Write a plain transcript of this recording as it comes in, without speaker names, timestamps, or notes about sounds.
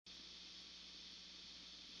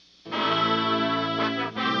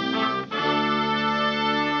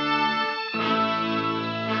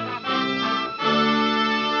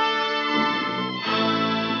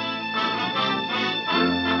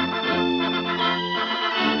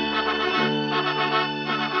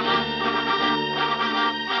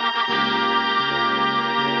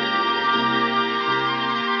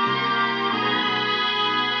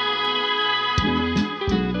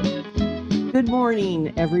Good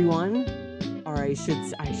morning, everyone. Or I should.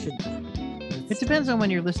 It depends on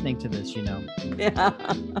when you're listening to this, Yeah.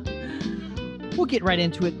 We'll get right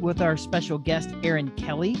into it with our special guest, Erin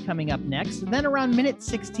Kelly, coming up next. Then around minute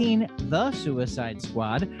 16, The Suicide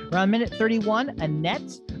Squad. Around minute 31,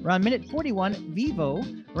 Annette. Around minute 41, Vivo.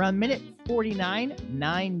 Around minute 49,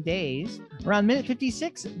 9 Days. Around minute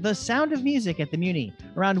 56, The Sound of Music at the Muni.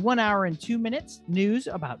 Around 1 hour and 2 minutes, news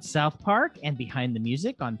about South Park and Behind the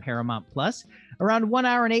Music on Paramount Plus. Around 1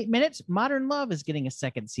 hour and 8 minutes, Modern Love is getting a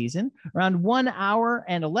second season. Around 1 hour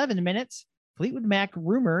and 11 minutes, Fleetwood Mac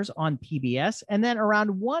Rumors on PBS. And then around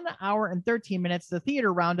 1 hour and 13 minutes, the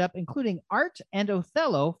theater roundup, including Art and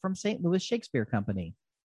Othello from St. Louis Shakespeare Company.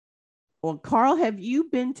 Well, Carl, have you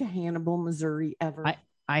been to Hannibal, Missouri ever?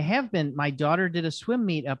 I have been. My daughter did a swim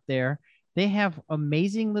meet up there. They have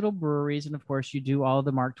amazing little breweries. And of course, you do all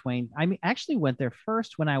the Mark Twain. I actually went there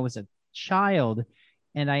first when I was a child,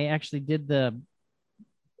 and I actually did the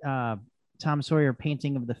Tom Sawyer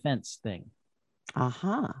painting of the fence thing.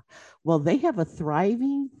 Aha. Well, they have a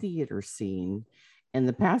thriving theater scene. In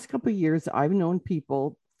the past couple of years, I've known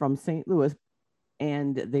people from St. Louis,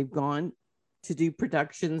 and they've gone to do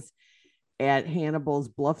productions at Hannibal's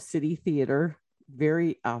Bluff City Theater.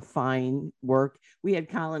 Very fine work. We had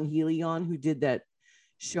Colin Healy on, who did that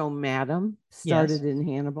show, Madam, started in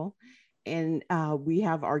Hannibal. And we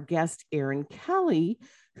have our guest, Erin Kelly,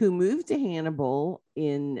 who moved to Hannibal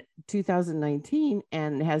in 2019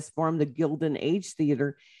 and has formed the Gilded Age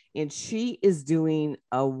Theater. And she is doing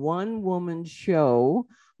a one-woman show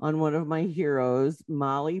on one of my heroes,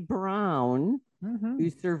 Molly Brown, who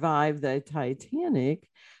survived the Titanic.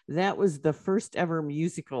 That was the first ever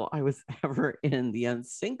musical I was ever in, The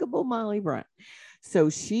Unsinkable Molly Brown. So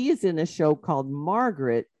she is in a show called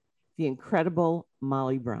Margaret, The Incredible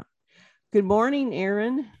Molly Brown. Good morning,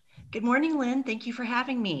 Erin. Good morning, Lynn. Thank you for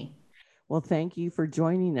having me. Well, thank you for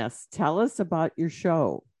joining us. Tell us about your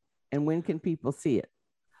show and when can people see it?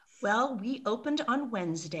 Well, we opened on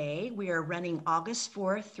Wednesday. We are running August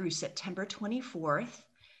 4th through September 24th.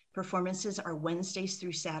 Performances are Wednesdays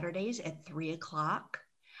through Saturdays at 3 o'clock.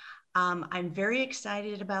 I'm very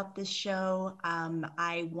excited about this show.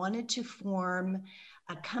 I wanted to form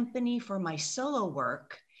a company for my solo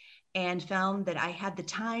work and found that I had the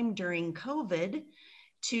time during COVID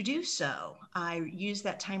to do so. I used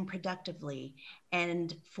that time productively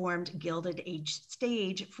and formed Gilded Age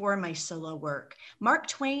Stage for my solo work. Mark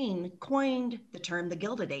Twain coined the term the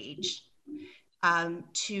Gilded Age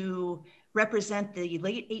to represent the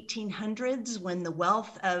late 1800s, when the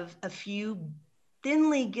wealth of a few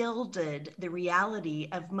thinly gilded the reality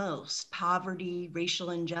of most: poverty,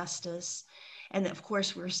 racial injustice. And of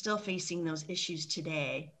course, we're still facing those issues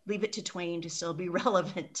today. Leave it to Twain to still be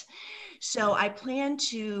relevant. So I plan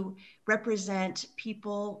to represent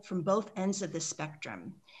people from both ends of the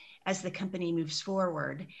spectrum as the company moves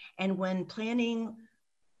forward. And when planning,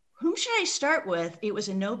 whom should I start with? It was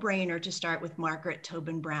a no-brainer to start with Margaret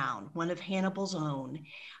Tobin Brown, one of Hannibal's own.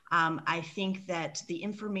 I think that the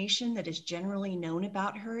information that is generally known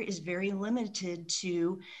about her is very limited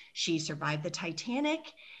to she survived the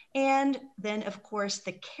Titanic, and then, of course,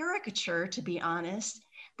 the caricature, to be honest,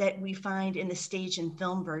 that we find in the stage and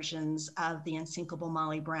film versions of The Unsinkable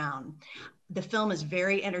Molly Brown. The film is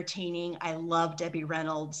very entertaining. I love Debbie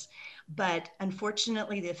Reynolds, but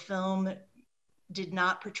unfortunately, the film did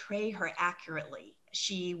not portray her accurately.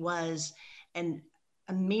 She was an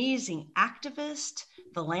amazing activist,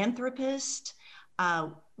 philanthropist,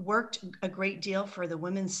 worked a great deal for the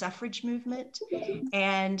women's suffrage movement.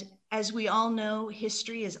 And as we all know,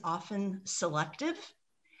 history is often selective.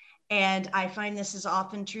 And I find this is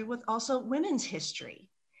often true with also women's history.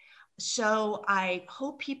 So I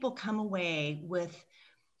hope people come away with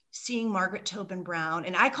seeing Margaret Tobin Brown,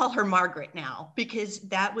 and I call her Margaret now because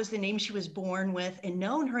that was the name she was born with and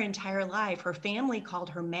known her entire life. Her family called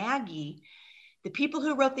her Maggie. The people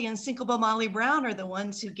who wrote The Unsinkable Molly Brown are the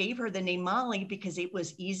ones who gave her the name Molly because it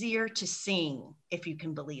was easier to sing, if you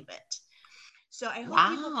can believe it. So I hope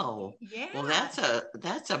wow. Yeah. Well,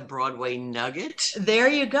 that's a Broadway nugget. There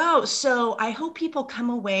you go. So I hope people come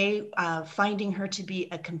away finding her to be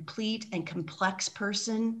a complete and complex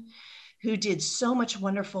person who did so much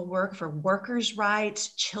wonderful work for workers'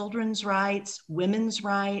 rights, children's rights, women's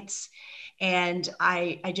rights. And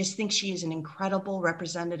I just think she is an incredible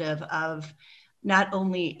representative of not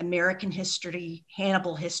only American history,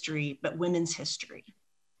 Hannibal history, but women's history.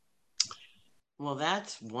 Well,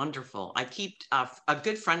 that's wonderful. I keep a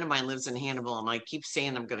good friend of mine lives in Hannibal, and I keep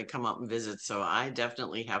saying I'm going to come up and visit. So I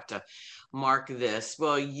definitely have to mark this.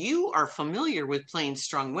 Well, you are familiar with playing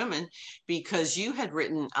strong women because you had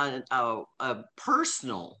written a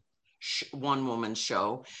personal one woman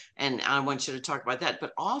show. And I want you to talk about that.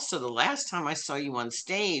 But also, the last time I saw you on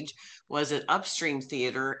stage was at Upstream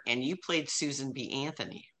Theater, and you played Susan B.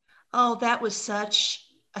 Anthony. Oh, that was such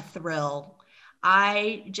a thrill.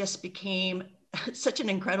 I just became such an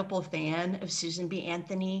incredible fan of Susan B.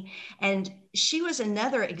 Anthony. And she was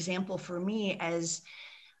another example for me, as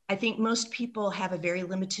I think most people have a very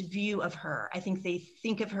limited view of her. I think they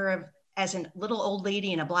think of her as a little old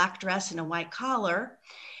lady in a black dress and a white collar,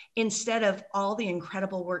 instead of all the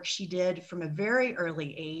incredible work she did from a very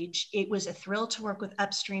early age. It was a thrill to work with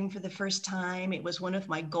Upstream for the first time. It was one of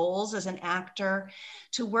my goals as an actor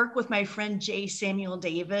to work with my friend J. Samuel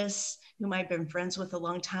Davis, whom I've been friends with a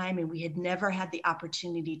long time, and we had never had the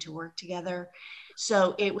opportunity to work together.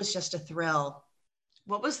 So it was just a thrill.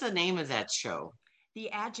 What was the name of that show?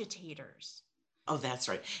 The Agitators. Oh, that's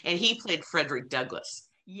right. And he played Frederick Douglass.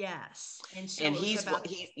 Yes. And so he's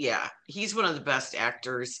one of the best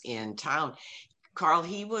actors in town. Carl,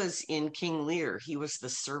 he was in King Lear. He was the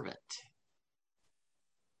servant.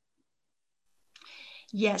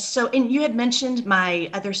 Yes. So, and you had mentioned my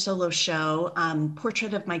other solo show,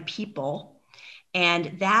 Portrait of My People.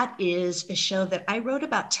 And that is a show that I wrote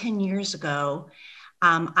about 10 years ago.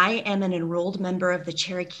 I am an enrolled member of the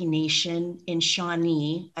Cherokee Nation in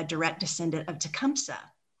Shawnee, a direct descendant of Tecumseh.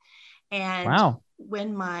 And wow.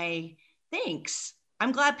 Thanks.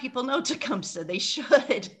 I'm glad people know Tecumseh. They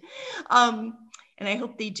should. And I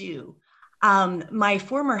hope they do. My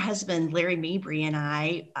former husband, Larry Mabry, and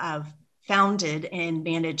I founded and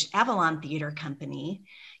managed Avalon Theater Company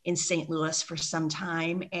in St. Louis for some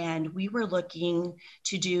time. And we were looking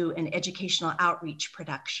to do an educational outreach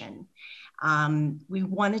production. We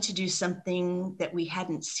wanted to do something that we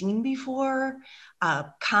hadn't seen before,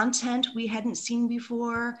 content we hadn't seen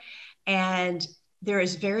before. And there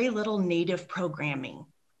is very little Native programming.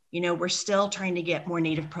 You know, we're still trying to get more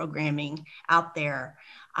Native programming out there.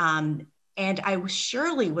 And I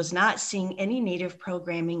surely was not seeing any Native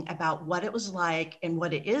programming about what it was like and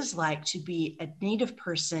what it is like to be a Native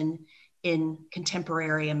person in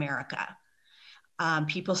contemporary America.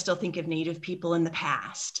 People still think of Native people in the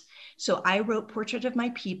past. So I wrote Portrait of My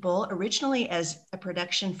People originally as a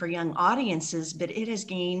production for young audiences, but it has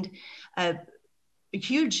gained a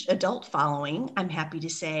huge adult following, I'm happy to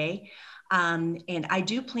say. And I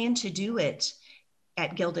do plan to do it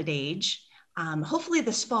at Gilded Age. Hopefully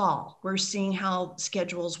this fall. We're seeing how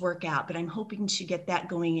schedules work out, but I'm hoping to get that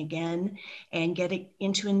going again and get it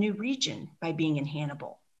into a new region by being in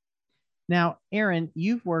Hannibal. Now, Erin,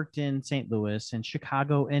 you've worked in St. Louis and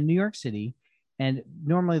Chicago and New York City. And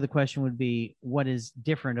normally the question would be, what is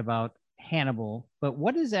different about Hannibal? But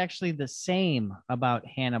what is actually the same about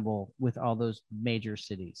Hannibal with all those major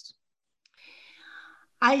cities?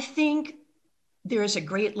 I think there is a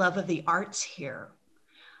great love of the arts here.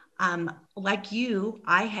 Like you,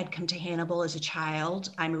 I had come to Hannibal as a child.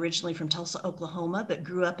 I'm originally from Tulsa, Oklahoma, but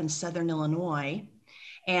grew up in Southern Illinois.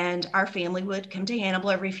 And our family would come to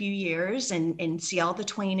Hannibal every few years and see all the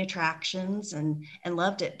Twain attractions and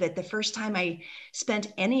loved it. But the first time I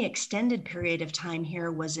spent any extended period of time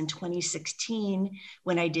here was in 2016,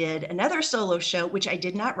 when I did another solo show, which I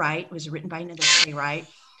did not write. It was written by another playwright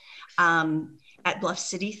at Bluff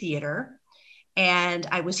City Theater. And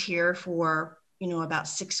I was here for, about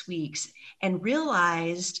 6 weeks and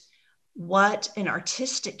realized what an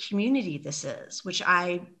artistic community this is, which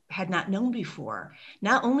I had not known before,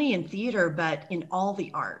 not only in theater, but in all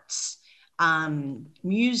the arts,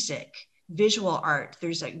 music, visual art.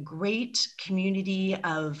 There's a great community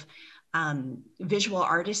of visual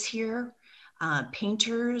artists here,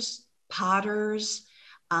 painters, potters.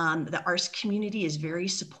 The arts community is very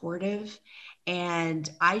supportive. And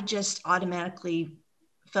I just automatically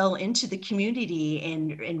fell into the community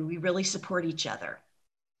and we really support each other.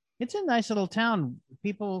 It's a nice little town.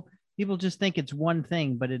 People just think it's one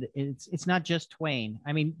thing, but it's not just Twain.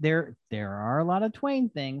 I mean, there are a lot of Twain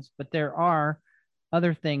things, but there are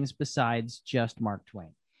other things besides just Mark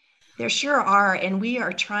Twain. There sure are. And we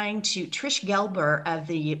are trying to, Trish Gelber of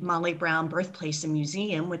the Molly Brown Birthplace and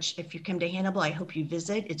Museum, which if you come to Hannibal, I hope you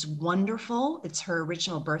visit. It's wonderful. It's her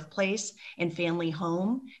original birthplace and family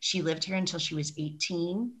home. She lived here until she was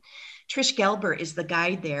 18. Trish Gelber is the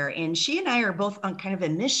guide there, and she and I are both on kind of a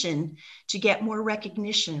mission to get more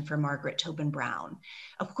recognition for Margaret Tobin Brown.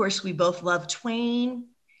 Of course, we both love Twain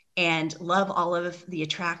and love all of the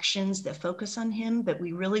attractions that focus on him, but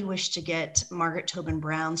we really wish to get Margaret Tobin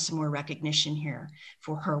Brown some more recognition here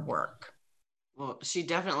for her work. Well, she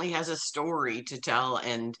definitely has a story to tell,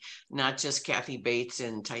 and not just Kathy Bates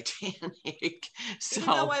in Titanic. Even though So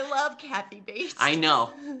I love Kathy Bates. I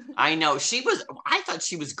know. I thought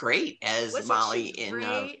she was great as Wasn't Molly she in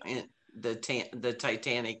great? the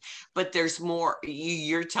Titanic. But there's more.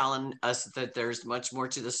 You're telling us that there's much more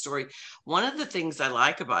to the story. One of the things I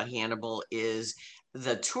like about Hannibal is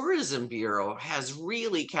the Tourism Bureau has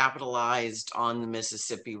really capitalized on the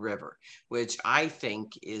Mississippi River, which I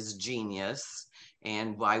think is genius.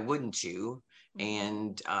 And why wouldn't you?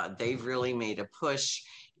 And they've really made a push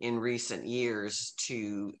in recent years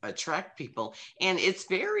to attract people. And it's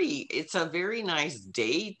a very nice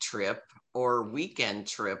day trip or weekend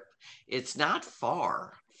trip. It's not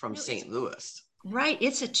far from No, St. Louis. right.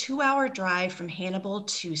 It's a 2-hour drive from Hannibal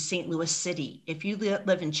to St. Louis City. If you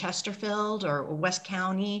live in Chesterfield or West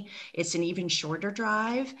County, it's an even shorter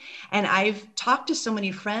drive. And I've talked to so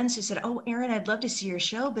many friends who said, "Oh, Erin, I'd love to see your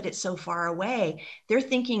show, but it's so far away." They're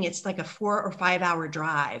thinking it's like a 4 or 5 hour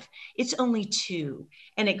drive. It's only 2,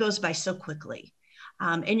 and it goes by so quickly.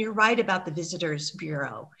 And you're right about the Visitors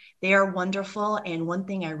Bureau. They are wonderful. And one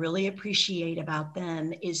thing I really appreciate about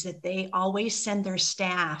them is that they always send their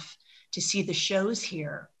staff to see the shows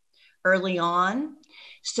here early on,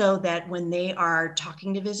 so that when they are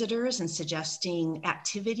talking to visitors and suggesting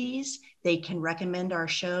activities, they can recommend our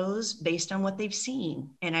shows based on what they've seen.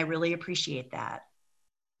 And I really appreciate that.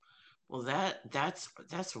 Well,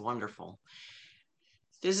 that's wonderful.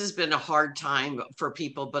 This has been a hard time for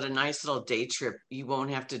people, but a nice little day trip. You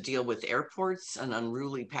won't have to deal with airports and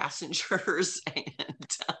unruly passengers.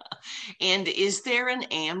 And is there an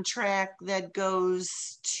Amtrak that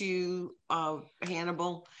goes to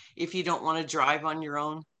Hannibal if you don't want to drive on your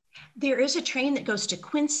own? There is a train that goes to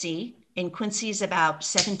Quincy, and Quincy is about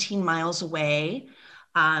 17 miles away.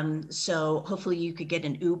 So hopefully you could get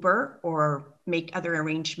an Uber or make other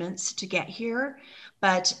arrangements to get here.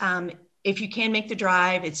 But if you can make the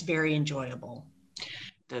drive, it's very enjoyable.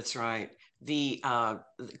 That's right. The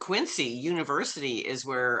Quincy University is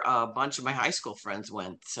where a bunch of my high school friends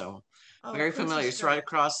went. So Oh, very familiar. Quincy's great.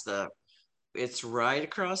 It's right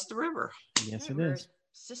across the river. Yes, Yeah, it we're is.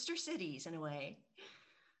 sister cities in a way.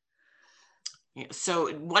 Yeah.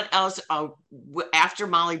 So what else after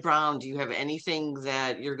Molly Brown, do you have anything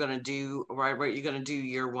that you're going to do, right? You're going to do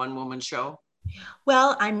your one woman show?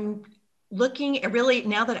 Well, I'm looking really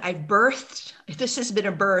now that I've birthed, this has been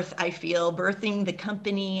a birth, I feel, birthing the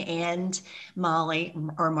company and Molly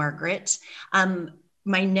or Margaret.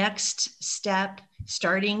 My next step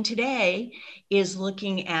starting today is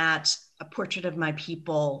looking at a portrait of my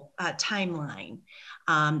people timeline.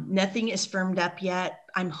 Nothing is firmed up yet.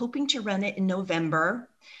 I'm hoping to run it in November.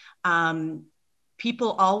 Um,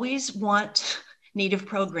 People always want Native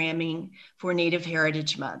programming for Native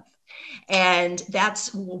Heritage Month. And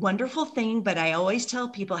that's a wonderful thing. But I always tell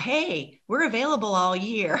people, hey, we're available all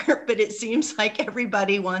year. But it seems like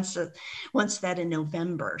everybody wants that in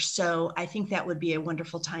November. So I think that would be a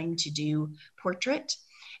wonderful time to do portrait.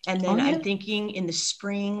 And then I'm thinking in the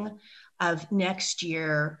spring of next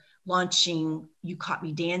year, launching You Caught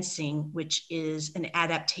Me Dancing, which is an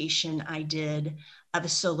adaptation I did of a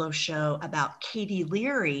solo show about Katie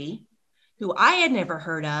Leary, who I had never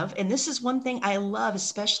heard of. And this is one thing I love,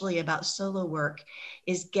 especially about solo work,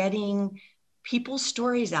 is getting people's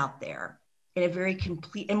stories out there in a very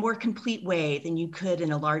complete and more complete way than you could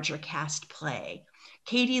in a larger cast play.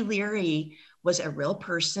 Katie Leary was a real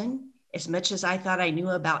person. As much as I thought I knew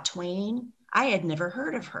about Twain, I had never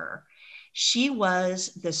heard of her. She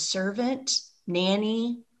was the servant,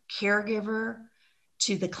 nanny, caregiver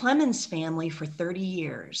to the Clemens family for 30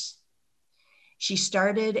 years. She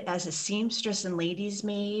started as a seamstress and ladies'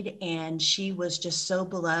 maid, and she was just so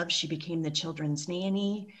beloved. She became the children's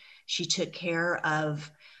nanny. She took care of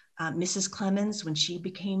Mrs. Clemens when she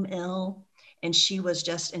became ill, and she was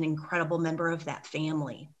just an incredible member of that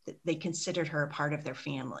family. They considered her a part of their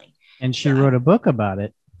family. And she wrote a book about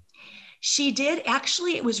it. She did.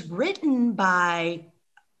 Actually, it was written by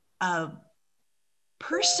a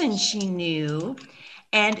person she knew,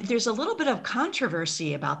 and there's a little bit of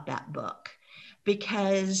controversy about that book,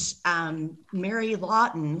 because Mary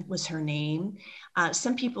Lawton was her name.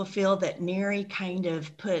 Some people feel that Mary kind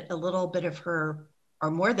of put a little bit of her,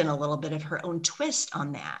 or more than a little bit of her own twist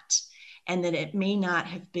on that, and that it may not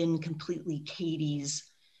have been completely Katie's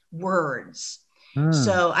words.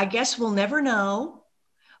 So I guess we'll never know,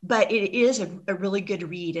 but it is a really good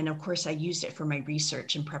read. And of course, I used it for my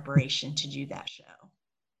research and preparation to do that show.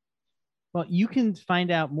 Well, you can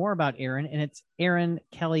find out more about Erin, and it's Erin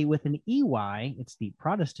Kelly with an EY. It's the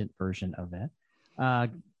Protestant version of that.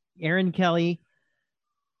 Erin Kelly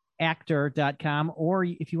actor.com, or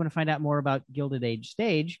if you want to find out more about Gilded Age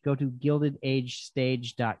Stage, go to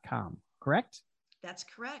gildedagestage.com. Correct? That's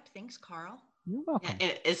correct. Thanks, Carl. You're welcome.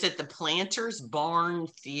 Is it the Planters Barn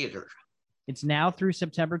Theater? It's now through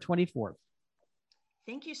September 24th.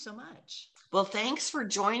 Thank you so much. Well, thanks for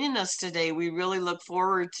joining us today. We really look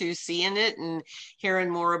forward to seeing it and hearing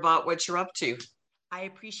more about what you're up to. I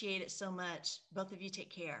appreciate it so much. Both of you take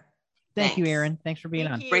care. Thank you, Erin. Thanks for being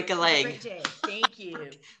on. You. Break a leg. Have a great day. Thank you.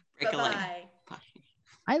 Break a leg. Bye.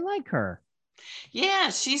 I like her. Yeah,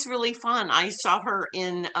 she's really fun. I saw her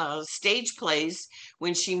in stage plays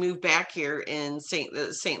when she moved back here in St.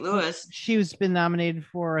 Louis. She's been nominated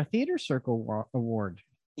for a Theater Circle Award.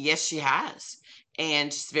 Yes, she has.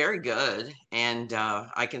 And she's very good. And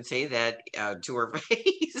I can say that to her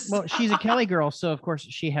face. Well, she's a Kelly girl, so of course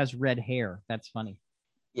she has red hair. That's funny.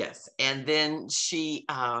 Yes. And then she's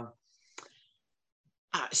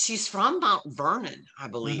from Mount Vernon, I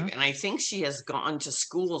believe. And I think she has gone to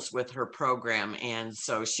schools with her program. And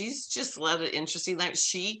so she's just led an interesting life.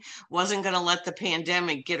 She wasn't going to let the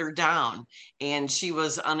pandemic get her down. And she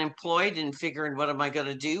was unemployed and figuring, what am I going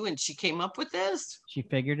to do? And she came up with this. She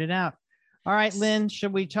figured it out. All right, Lynn,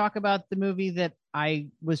 should we talk about the movie that I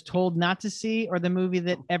was told not to see, or the movie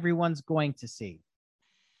that everyone's going to see?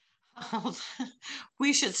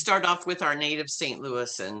 We should start off with our native St.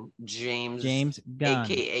 Louis and James Gunn,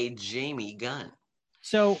 aka Jamie Gunn.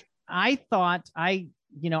 So I thought I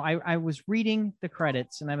was reading the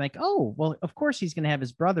credits and I'm like, oh, well, of course he's going to have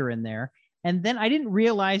his brother in there. And then I didn't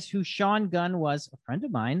realize who Sean Gunn was. A friend of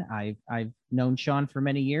mine. I've known Sean for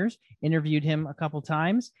many years, interviewed him a couple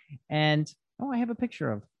times, and I have a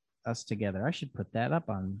picture of us together. I should put that up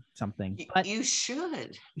on something. But you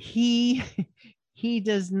should. He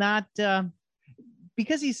does not,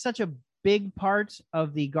 because he's such a big part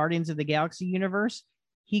of the Guardians of the Galaxy universe,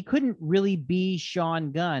 he couldn't really be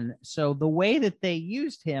Sean Gunn. So the way that they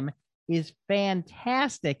used him is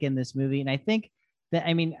fantastic in this movie. And I think that,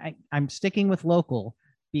 I'm sticking with local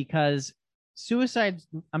because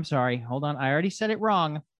I'm sorry, hold on. I already said it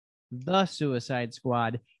wrong. The Suicide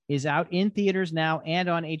Squad is out in theaters now and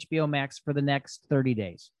on HBO Max for the next 30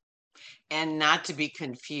 days. And not to be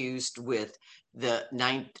confused with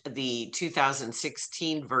the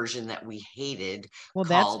 2016 version that we hated. Well,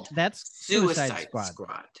 called that's Suicide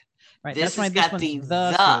Squad. Right. This that's has got the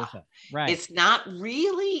Suicide. Right. It's not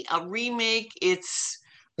really a remake. It's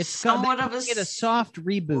somewhat of a soft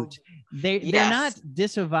reboot. They're not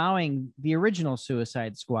disavowing the original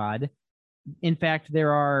Suicide Squad. In fact,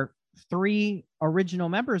 there are 3 original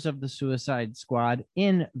members of the Suicide Squad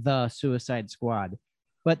in the Suicide Squad.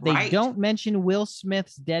 But they don't mention Will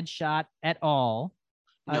Smith's Deadshot at all.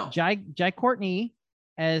 No. Jai Courtney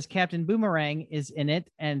as Captain Boomerang is in it,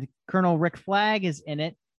 and Colonel Rick Flag is in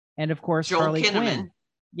it, and of course Joel Harley Kinnaman. Quinn.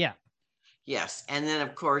 Yeah. Yes, and then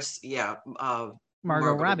of course,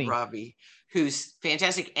 Margot Robbie, who's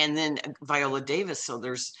fantastic, and then Viola Davis. So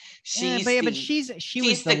she's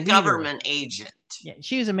the government agent. Yeah,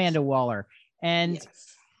 she was Amanda Waller, and. Yes.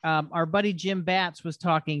 Our buddy Jim Batts was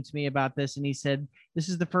talking to me about this, and he said this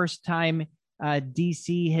is the first time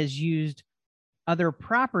DC has used other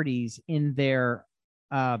properties in their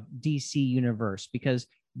DC universe, because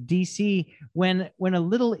DC, when a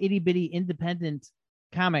little itty bitty independent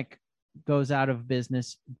comic goes out of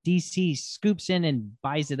business, DC scoops in and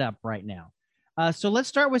buys it up right now. So let's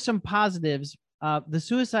start with some positives. The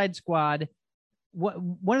Suicide Squad.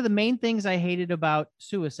 One of the main things I hated about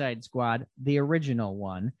Suicide Squad, the original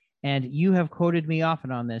one, and you have quoted me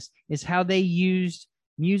often on this, is how they used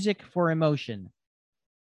music for emotion.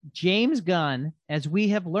 James Gunn, as we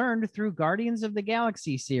have learned through Guardians of the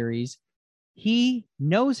Galaxy series, he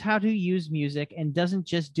knows how to use music and doesn't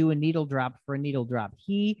just do a needle drop for a needle drop.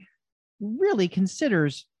 He really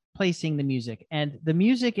considers placing the music, and the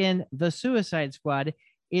music in the Suicide Squad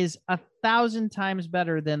is 1,000 times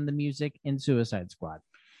better than the music in Suicide Squad.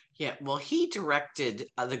 Yeah, well, he directed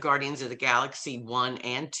the Guardians of the Galaxy 1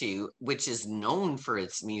 and 2, which is known for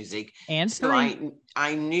its music. And so 3.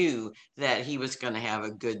 I knew that he was going to have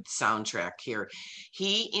a good soundtrack here.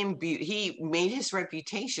 He made his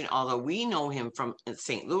reputation, although we know him from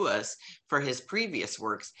St. Louis for his previous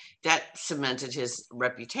works, that cemented his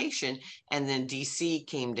reputation. And then DC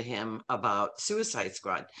came to him about Suicide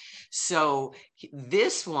Squad. So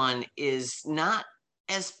this one is not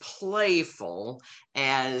as playful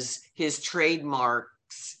as his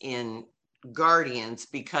trademarks in Guardians,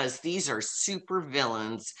 because these are super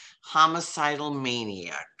villains, homicidal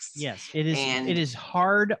maniacs. Yes, it is. It is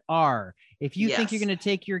hard R. If you think you're going to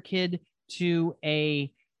take your kid to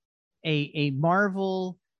a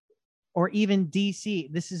Marvel or even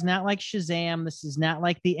DC. This is not like Shazam. This is not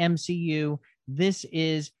like the MCU. This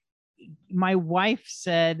is, my wife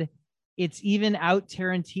said, it's even out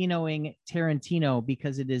Tarantinoing Tarantino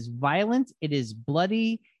because it is violent, it is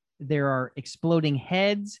bloody, there are exploding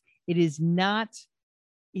heads. It is not,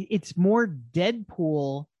 it's more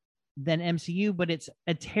Deadpool than MCU, but it's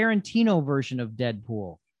a Tarantino version of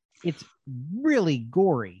Deadpool. It's really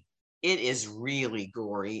gory. It is really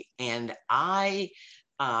gory. And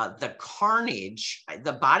the carnage,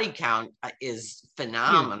 the body count is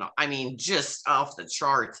phenomenal. I mean, just off the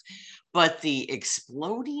charts. But the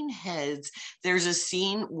exploding heads, there's a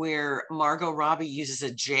scene where Margot Robbie uses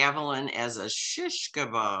a javelin as a shish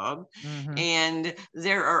kebab. Mm-hmm. And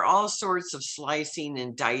there are all sorts of slicing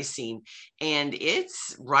and dicing, and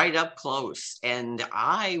it's right up close. And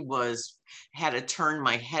I had to turn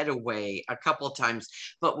my head away a couple of times.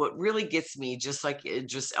 But what really gets me, just like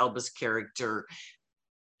Idris Elba's character,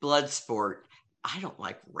 Bloodsport, I don't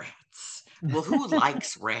like rats. Well, who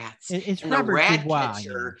likes rats? It's and Robert the rat Dubois,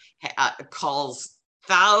 catcher calls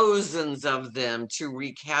thousands of them to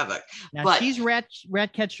wreak havoc. Now she's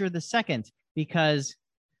Ratcatcher the second, because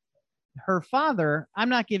her father, I'm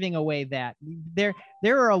not giving away that. There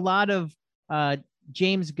are a lot of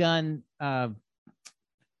James Gunn what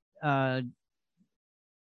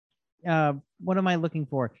am I looking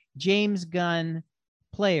for? James Gunn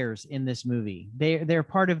players in this movie. They're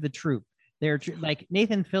part of the troupe. They're like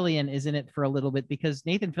Nathan Fillion is in it for a little bit because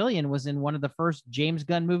Nathan Fillion was in one of the first James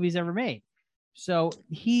Gunn movies ever made. So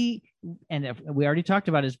and we already talked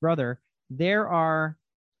about his brother. There are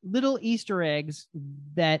little Easter eggs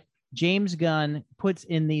that James Gunn puts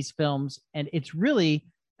in these films, and it's really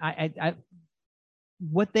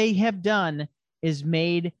what they have done is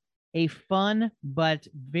made a fun but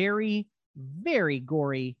very, very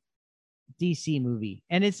gory DC movie.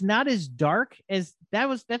 And it's not as dark as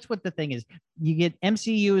that's what the thing is. You get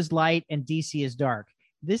MCU is light and DC is dark.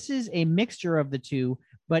 This is a mixture of the two,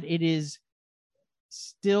 but it is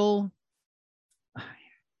still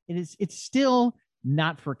it's still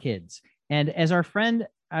not for kids. And as our friend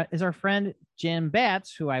Jim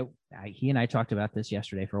Batts, who he and I talked about this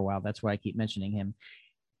yesterday for a while, that's why I keep mentioning him.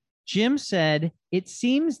 Jim said it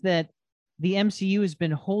seems that the MCU has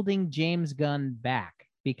been holding James Gunn back,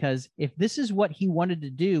 because if this is what he wanted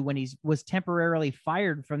to do when he was temporarily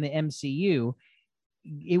fired from the MCU,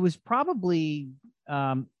 it was probably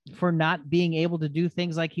for not being able to do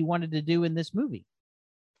things like he wanted to do in this movie.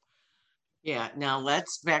 Yeah, now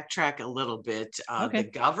let's backtrack a little bit. Okay. The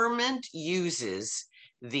government uses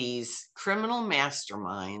these criminal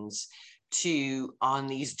masterminds on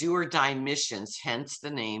these do or die missions, hence the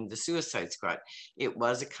name, the Suicide Squad. It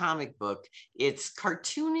was a comic book. It's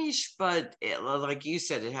cartoonish, but like you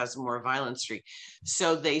said, it has more violent streak.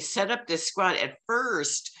 So they set up this squad. At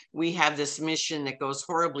first, we have this mission that goes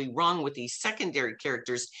horribly wrong with these secondary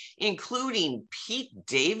characters, including Pete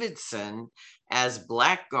Davidson as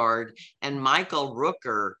Blackguard and Michael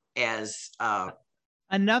Rooker as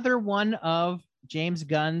another one of James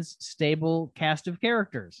Gunn's stable cast of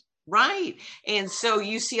characters. Right. And so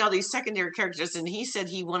you see all these secondary characters, and he said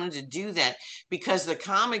he wanted to do that because the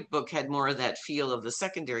comic book had more of that feel of the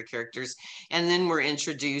secondary characters. And then we're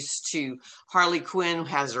introduced to Harley Quinn, who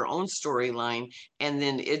has her own storyline, and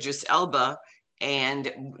then Idris Elba,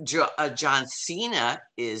 and John Cena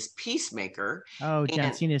is Peacemaker. Oh,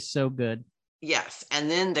 John Cena is so good. Yes. And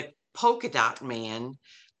then the Polka Dot Man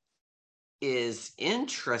is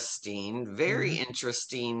interesting, very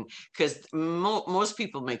interesting, because most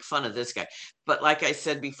people make fun of this guy. But like I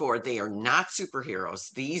said before, they are not superheroes.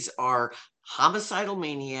 These are homicidal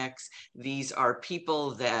maniacs. These are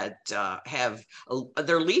people that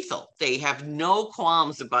they're lethal. They have no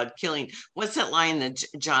qualms about killing. What's that line that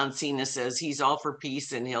John Cena says? He's all for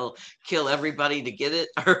peace and he'll kill everybody to get it.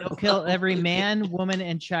 He'll kill every man, woman,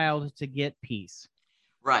 and child to get peace.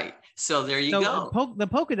 Right. So there you go. The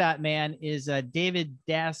Polka Dot Man is David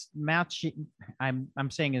Dastmalchian.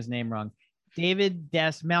 I'm saying his name wrong. David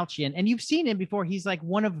Dastmalchian, and you've seen him before. He's like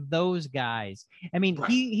one of those guys. I mean,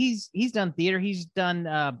 right. He's done theater. He's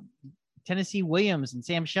done Tennessee Williams and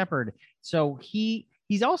Sam Shepard. So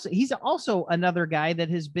he's also another guy that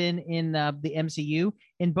has been in the MCU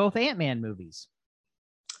in both Ant-Man movies.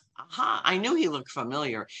 I knew he looked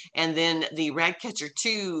familiar. And then the Ratcatcher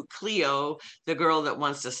 2, Cleo, the girl that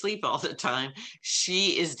wants to sleep all the time,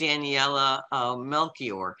 she is Daniela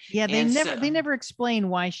Melchior. Yeah, they never explain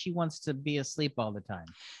why she wants to be asleep all the time.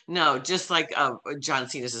 No, just like John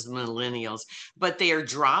Cena's is Millennials. But they are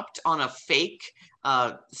dropped on a fake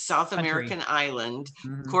South American island,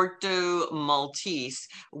 Corto Maltese,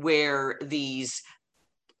 where these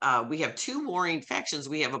we have two warring factions.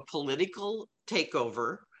 We have a political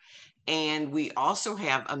takeover, and we also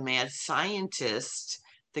have a mad scientist,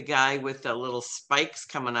 the guy with the little spikes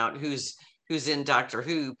coming out, who's in Doctor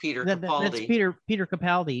Who, Peter Capaldi. That's Peter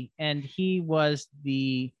Capaldi, and he was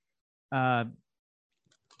the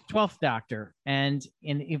 12th Doctor, and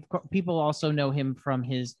if people also know him from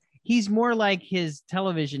he's more like his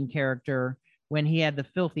television character when he had the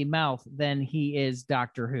filthy mouth than he is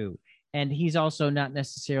Doctor Who. And he's also not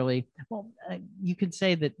necessarily, you could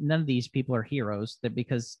say that none of these people are heroes, that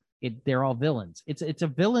because they're all villains. It's a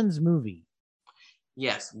villains movie.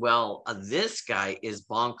 Yes, well, this guy is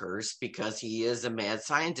bonkers because he is a mad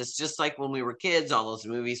scientist, just like when we were kids, all those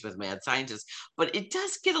movies with mad scientists. But it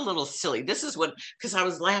does get a little silly. This is what, because I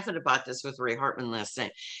was laughing about this with Ray Hartman last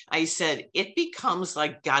night. I said, it becomes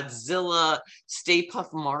like Godzilla, Stay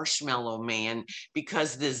Puft Marshmallow Man,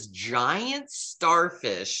 because this giant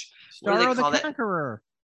starfish, Starro the Conqueror.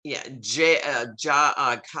 Yeah,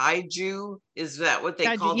 kaiju, is that what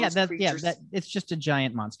they call those creatures? It's just a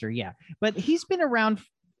giant monster. Yeah, but he's been around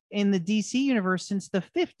in the DC universe since the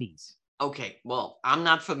 50s. Okay, well, I'm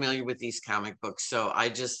not familiar with these comic books, so I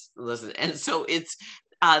just listen. And so it's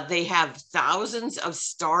they have thousands of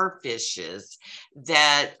starfishes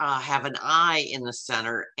that have an eye in the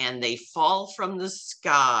center, and they fall from the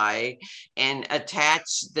sky and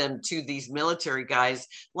attach them to these military guys,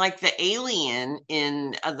 like the alien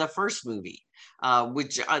in the first movie,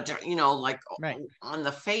 which like right on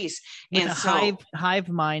the face. With and so hive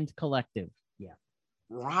mind collective. Yeah,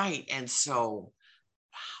 right. And so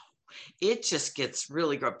it just gets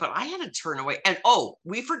really good. But I had to turn away. And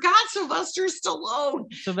we forgot Sylvester Stallone.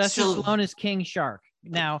 Sylvester Stallone is King Shark.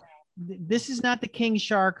 Now, this is not the King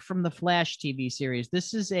Shark from the Flash TV series.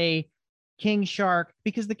 This is a King Shark,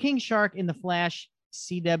 because the King Shark in the Flash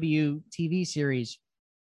CW TV series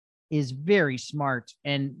is very smart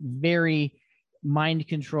and very mind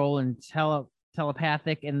control and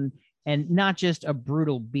telepathic and not just a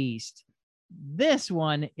brutal beast. This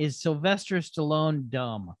one is Sylvester Stallone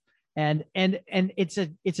dumb. And it's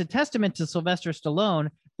a testament to Sylvester Stallone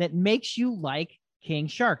that makes you like King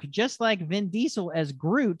Shark, just like Vin Diesel as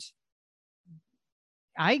Groot.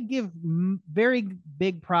 I give very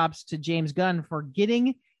big props to James Gunn for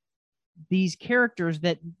getting these characters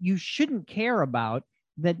that you shouldn't care about,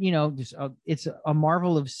 that, it's a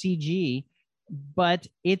marvel of CG, but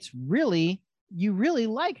you really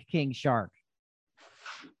like King Shark.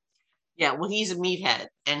 Yeah, well, he's a meathead,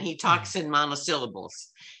 and he talks in monosyllables,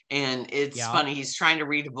 and it's funny. He's trying to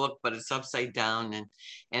read a book, but it's upside down,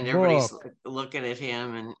 and everybody's looking at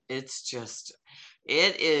him, and it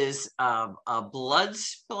is a blood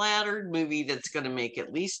splattered movie that's going to make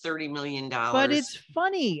at least $30 million. But it's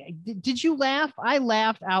funny. Did you laugh? I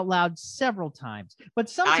laughed out loud several times,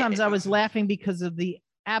 but sometimes I was laughing because of the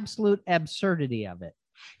absolute absurdity of it.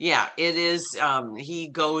 Yeah, it is. He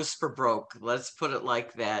goes for broke. Let's put it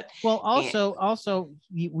like that. Well, also,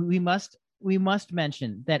 we must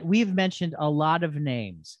mention that we've mentioned a lot of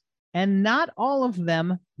names, and not all of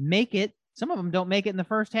them make it. Some of them don't make it in the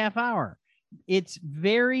first half hour. It's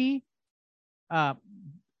very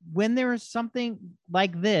when there is something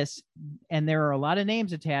like this, and there are a lot of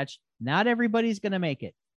names attached, not everybody's going to make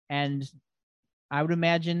it. And I would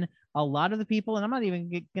imagine a lot of the people, and I'm not even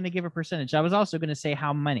going to give a percentage. I was also going to say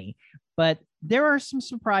how many, but there are some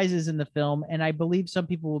surprises in the film, and I believe some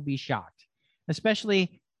people will be shocked,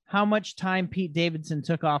 especially how much time Pete Davidson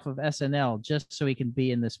took off of SNL just so he can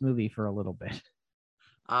be in this movie for a little bit.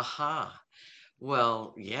 Aha.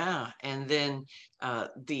 Well, yeah. And then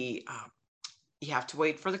you have to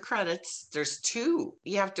wait for the credits. There's two.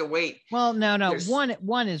 You have to wait. Well, no.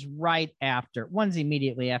 One is right after. One's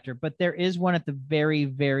immediately after, but there is one at the very,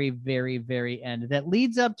 very, very, very end that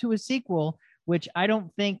leads up to a sequel, which I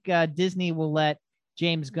don't think Disney will let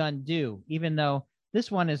James Gunn do, even though this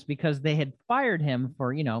one is because they had fired him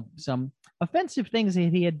for, some offensive things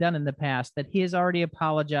that he had done in the past that he has already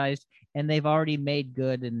apologized and they've already made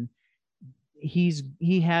good. And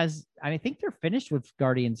I think they're finished with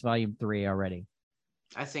Guardians Volume 3 already.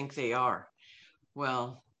 I think they are.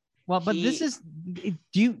 Well, but this is,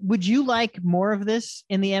 would you like more of this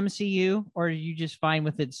in the MCU, or are you just fine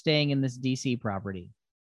with it staying in this DC property?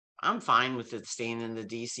 I'm fine with it staying in the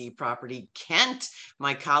DC property. Kent,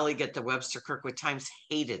 my colleague at the Webster Kirkwood Times,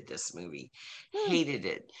 hated this movie, hated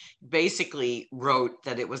it. Basically wrote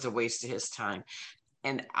that it was a waste of his time.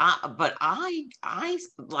 And I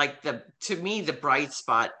like to me, the bright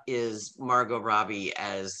spot is Margot Robbie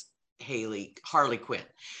as Harley Quinn.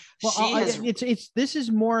 Well, this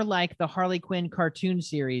is more like the Harley Quinn cartoon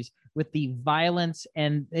series with the violence,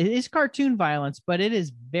 and it is cartoon violence, but it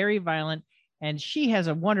is very violent, And she has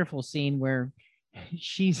a wonderful scene where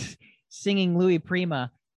she's singing Louis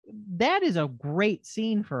Prima. That is a great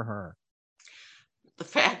scene for her. The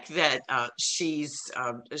fact that she's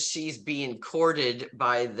being courted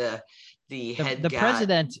by the head the guy,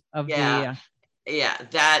 president of yeah,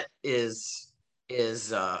 that is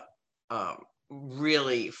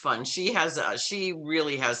really fun. She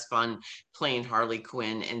really has fun playing Harley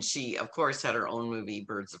Quinn, and she of course had her own movie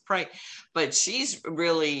Birds of Prey, but she's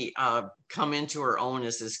really come into her own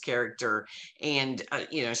as this character. And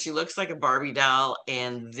she looks like a Barbie doll,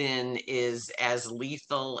 and then is as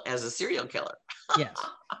lethal as a serial killer. Yes,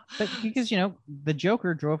 but because the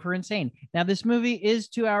Joker drove her insane. Now this movie is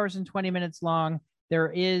 2 hours and 20 minutes long.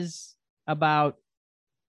 There is about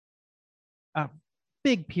a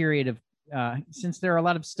big period of since there are a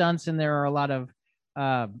lot of stunts and there are a lot of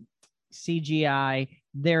CGI,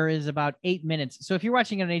 there is about 8 minutes. So if you're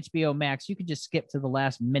watching it on HBO Max, you could just skip to the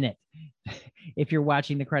last minute if you're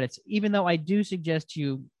watching the credits. Even though I do suggest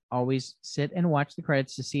you always sit and watch the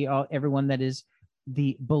credits to see everyone that is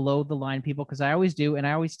the below the line people, because I always do, and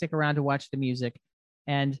I always stick around to watch the music.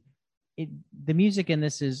 And the music in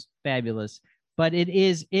this is fabulous, but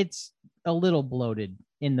it's a little bloated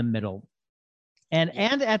in the middle. And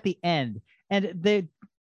at the end, and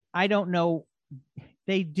I don't know,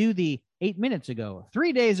 they do the 8 minutes ago,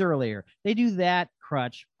 3 days earlier. They do that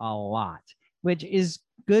crutch a lot, which is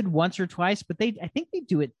good once or twice, but I think they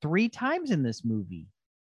do it 3 times in this movie.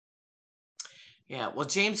 Yeah, well,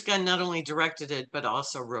 James Gunn not only directed it, but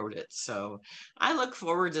also wrote it. So I look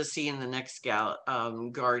forward to seeing the next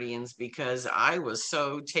Guardians, because I was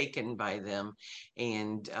so taken by them.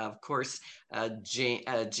 And of course,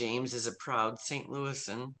 James is a proud St.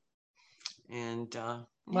 Louisan. And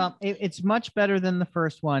well, it's much better than the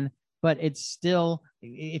first one, but it's still,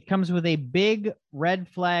 it comes with a big red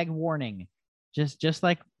flag warning, just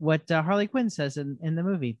like what Harley Quinn says in the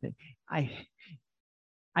movie.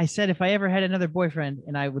 I said if I ever had another boyfriend,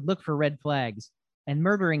 and I would look for red flags, and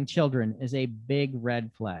murdering children is a big red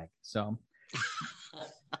flag. So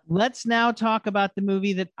let's now talk about the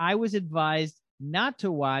movie that I was advised not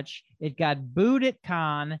to watch. It got booed at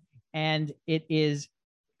Cannes, and it is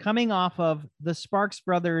coming off of the Sparks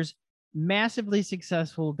Brothers massively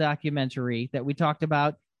successful documentary that we talked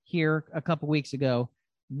about here a couple weeks ago.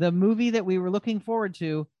 The movie that we were looking forward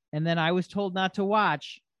to, and then I was told not to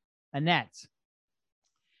watch, Annette.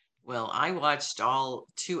 Well, I watched all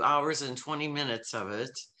 2 hours and 20 minutes of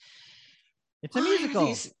it. It's a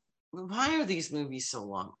musical. Why are these movies so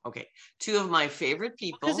long? Okay, 2 of my favorite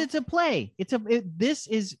people. Because it's a play. This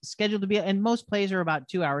is scheduled to be, and most plays are about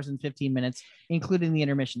 2 hours and 15 minutes, including the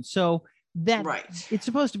intermission. So that it's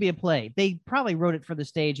supposed to be a play. They probably wrote it for the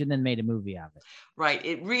stage and then made a movie out of it. Right.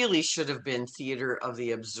 It really should have been theater of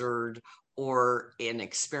the absurd, or an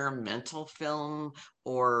experimental film,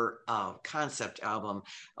 or a concept album.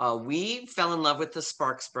 We fell in love with the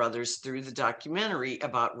Sparks Brothers through the documentary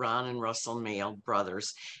about Ron and Russell Mael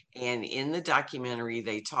brothers. And in the documentary,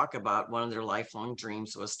 they talk about one of their lifelong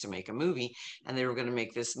dreams was to make a movie. And they were going to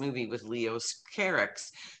make this movie with Leo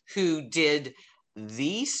Carax, who did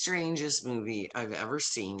the strangest movie I've ever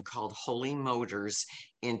seen, called Holy Motors,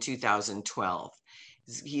 in 2012.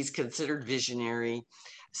 He's considered visionary.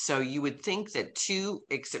 So you would think that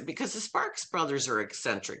because the Sparks Brothers are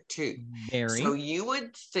eccentric too. Very. So you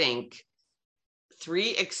would think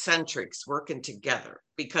 3 eccentrics working together,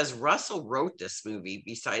 because Russell wrote this movie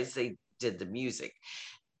besides they did the music.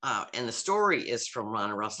 And the story is from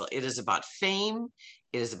Ron and Russell. It is about fame.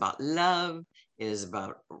 It is about love. It is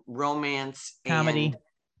about romance. Comedy.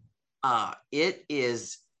 And it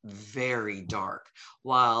is very dark.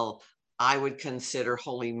 While I would consider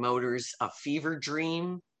Holy Motors a fever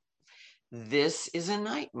dream, this is a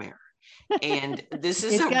nightmare. And this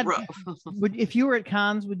is if you were at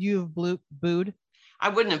Cannes, would you have booed? I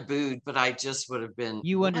wouldn't have booed, but I just would have been.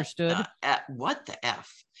 You understood? What the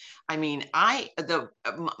F? I mean,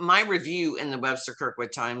 my review in the Webster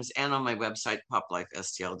Kirkwood Times and on my website,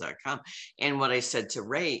 poplifestl.com, and what I said to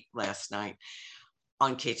Ray last night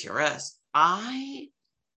on KTRS, I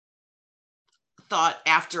thought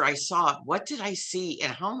after I saw it, what did I see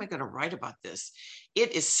and how am I going to write about this?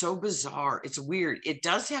 It is so bizarre. It's weird. It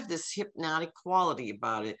does have this hypnotic quality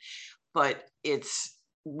about it, but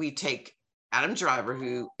we take Adam Driver,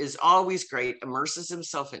 who is always great, immerses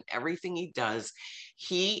himself in everything he does.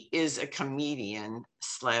 He is a comedian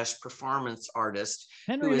 / performance artist.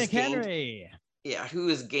 Henry McHenry. Who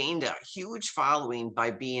has gained a huge following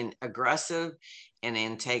by being aggressive and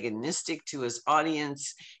antagonistic to his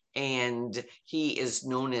audience. And he is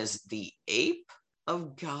known as the ape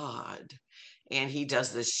of God. and he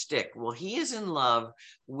does this shtick. Well, he is in love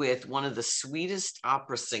with one of the sweetest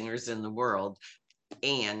opera singers in the world,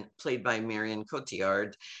 Anne, played by Marion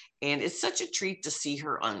Cotillard. And it's such a treat to see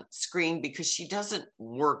her on screen because she doesn't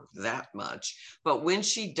work that much. But when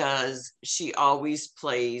she does, she always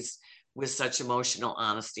plays with such emotional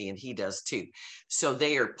honesty, and he does too. So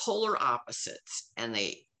they are polar opposites, and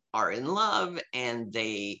they are in love, and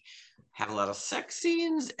they have a lot of sex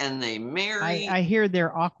scenes, and they marry. I hear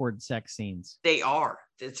they're awkward sex scenes. They are.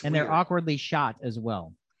 It's and weird. They're awkwardly shot as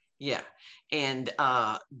well. Yeah. And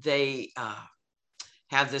they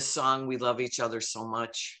have this song, We Love Each Other So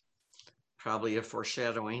Much, probably a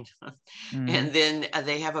foreshadowing. And then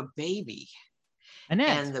they have a baby. Annette.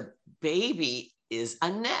 And the baby is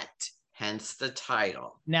Annette, hence the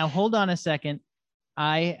title. Now, hold on a second.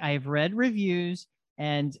 I've read reviews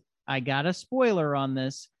and I got a spoiler on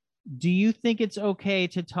this. Do you think it's okay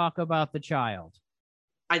to talk about the child?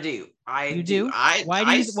 I do. You do?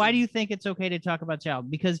 Why do you think it's okay to talk about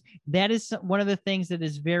child? Because that is one of the things that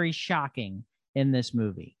is very shocking in this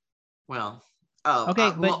movie. Well,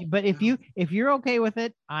 okay, but if you're okay with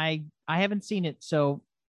it, I haven't seen it, so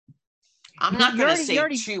I'm not going to say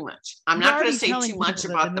too much. I'm not going to say too much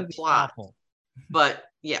about the plot. Awful. But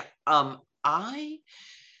yeah,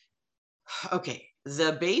 okay,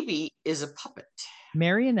 the baby is a puppet.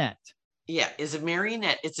 Marionette. Yeah, is a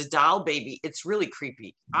marionette. It's a doll baby. It's really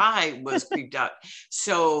creepy. I was creeped out.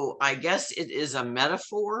 So I guess it is a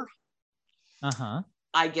metaphor. Uh-huh.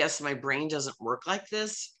 I guess my brain doesn't work like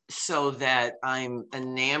this, so that I'm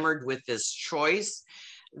enamored with this choice.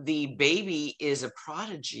 The baby is a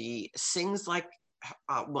prodigy, sings like,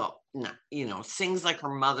 sings like her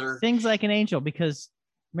mother. Sings like an angel, because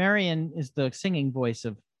Marion is the singing voice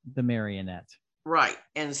of the marionette. Right.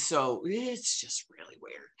 And so it's just really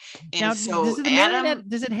weird. And now, so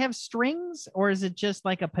does it have strings, or is it just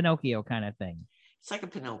like a Pinocchio kind of thing? It's like a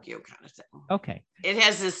Pinocchio kind of thing. Okay. It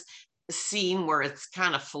has this scene where it's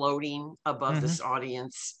kind of floating above this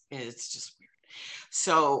audience. It's just weird.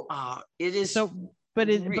 So it is. So, but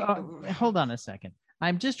hold on a second.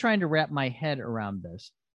 I'm just trying to wrap my head around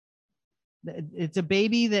this. It's a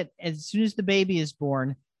baby that as soon as the baby is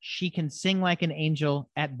born, she can sing like an angel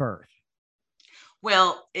at birth.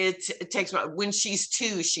 Well, it takes, when she's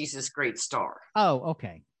 2, she's this great star. Oh,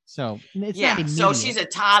 okay. So it's yeah, not immediate. So she's a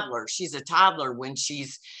toddler. She's a toddler when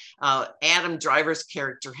she's Adam Driver's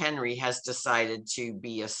character Henry has decided to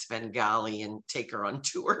be a Svengali and take her on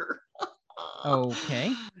tour.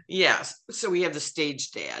 Okay. Yes. So we have the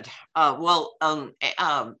stage dad.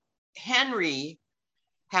 Henry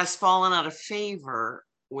has fallen out of favor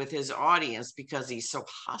with his audience because he's so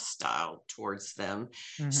hostile towards them.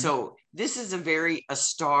 So this is A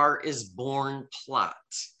Star is Born plot.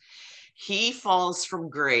 He falls from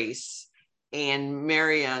grace, and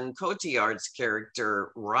Marion Cotillard's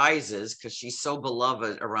character rises because she's so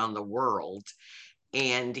beloved around the world,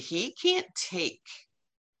 and he can't take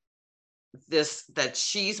this, that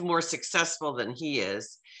she's more successful than he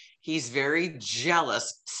is. He's very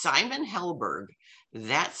jealous. Simon Helberg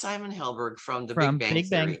from the Big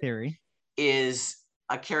Bang Theory is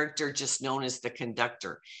a character just known as the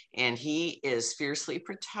conductor, and he is fiercely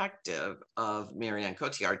protective of Marion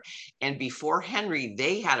Cotillard. And before Henry,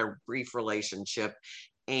 they had a brief relationship,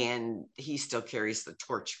 and he still carries the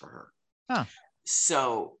torch for her. Huh.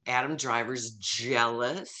 So Adam Driver's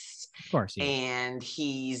jealous, of course, and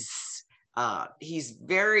he's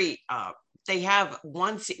very. They have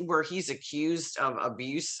one scene where he's accused of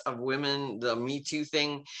abuse of women, the Me Too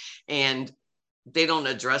thing, and they don't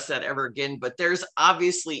address that ever again. But there's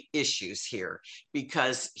obviously issues here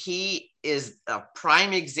because he is a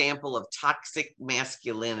prime example of toxic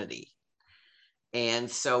masculinity. And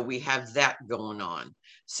so we have that going on.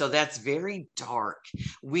 So that's very dark.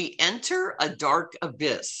 We enter a dark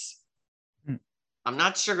abyss. I'm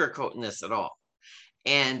not sugarcoating this at all.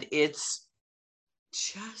 And it's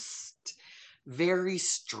just very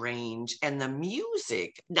strange. And the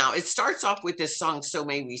music, now it starts off with this song, So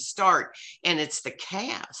May We Start, and it's the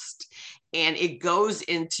cast. And it goes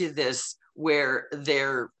into this where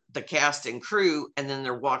they're the cast and crew, and then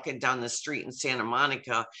they're walking down the street in Santa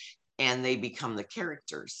Monica and they become the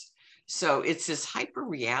characters. So it's this hyper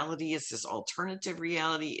reality, it's this alternative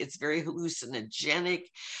reality, it's very hallucinogenic.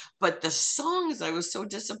 But the songs, I was so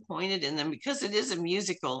disappointed in them because it is a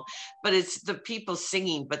musical, but it's the people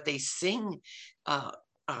singing, but they sing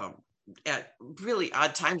at really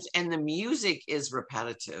odd times, and the music is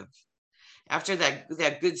repetitive. After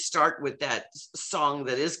that good start with that song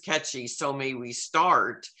that is catchy, So May We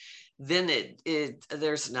Start, then it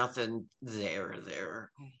there's nothing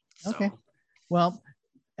there. So. Okay. Well,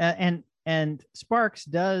 and Sparks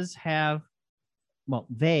does have well,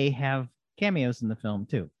 they have cameos in the film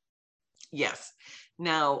too. Yes.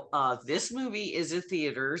 Now, this movie is in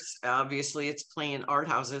theaters. Obviously, it's playing art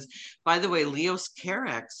houses. By the way, Leos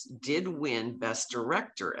Carax did win Best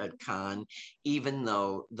Director at Cannes, even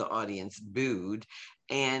though the audience booed.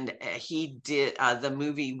 And he did, the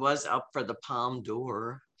movie was up for the Palme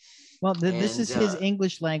d'Or. Well, this is his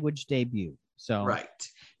English language debut. So, right.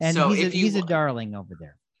 And so he's a darling over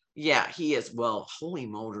there. Yeah, he is. Well, Holy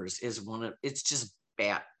Motors is it's just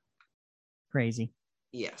bad. Crazy.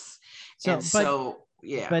 Yes. So,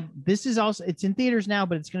 yeah. But this is also, it's in theaters now,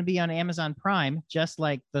 but it's going to be on Amazon Prime, just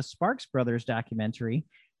like the Sparks Brothers documentary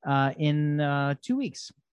in 2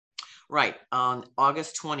 weeks. Right. On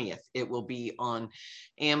August 20th, it will be on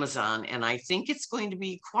Amazon. And I think it's going to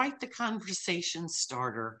be quite the conversation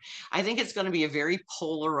starter. I think it's going to be a very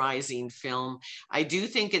polarizing film. I do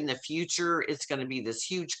think in the future, it's going to be this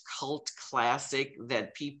huge cult classic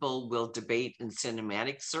that people will debate in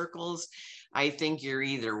cinematic circles. I think you're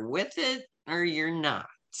either with it or you're not.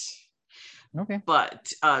 Okay.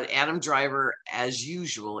 But Adam Driver, as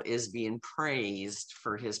usual, is being praised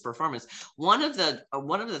for his performance. One of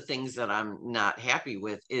the things that I'm not happy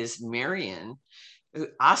with is Marion,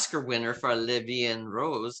 Oscar winner for La Vie en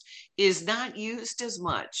Rose, is not used as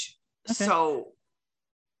much. Okay. So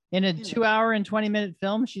in a 2 hour and 20-minute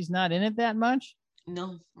film, she's not in it that much?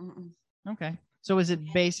 No. Okay. So is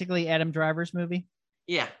it basically Adam Driver's movie?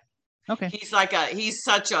 Yeah. Okay. He's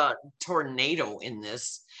such a tornado in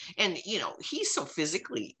this. And, he's so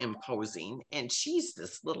physically imposing and she's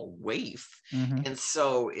this little waif. Mm-hmm. And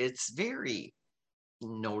so it's very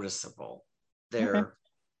noticeable there. Okay.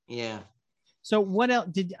 Yeah. So what else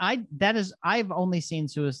I've only seen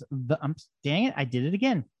dang it, I did it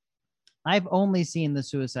again. I've only seen the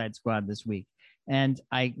Suicide Squad this week and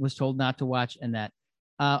I was told not to watch Annette.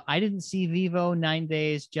 I didn't see Vivo, 9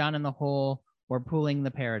 Days, John in the Hole, or Pooling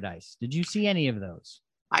the Paradise. Did you see any of those?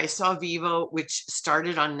 I saw Vivo, which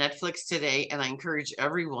started on Netflix today, and I encourage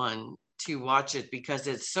everyone to watch it because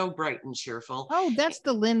it's so bright and cheerful. Oh, that's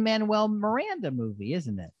the Lin-Manuel Miranda movie,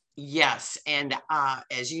 isn't it? Yes, and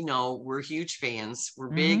as you know, we're huge fans.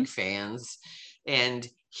 We're big fans, and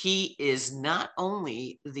he is not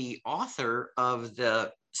only the author of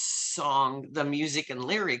the song, the music and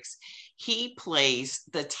lyrics, he plays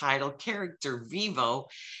the title character Vivo.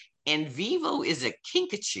 And Vivo is a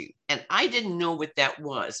kinkajou, and I didn't know what that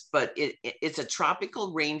was, but it's a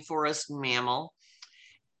tropical rainforest mammal,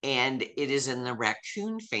 and it is in the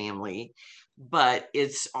raccoon family, but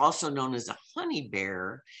it's also known as a honey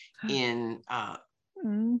bear in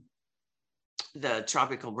the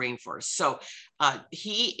tropical rainforest. So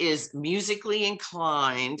he is musically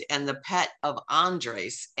inclined and the pet of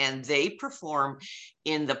Andres, and they perform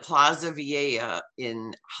in the Plaza Vieja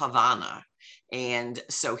in Havana. And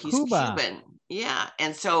so he's Cuba. Cuban. Yeah.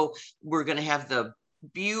 And so we're going to have the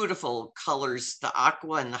beautiful colors, the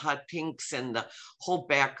aqua and the hot pinks and the whole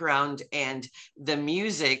background. And the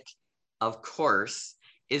music, of course,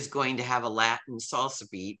 is going to have a Latin salsa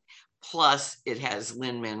beat. Plus, it has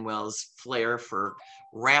Lin-Manuel's flair for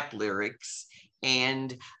rap lyrics.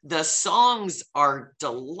 And the songs are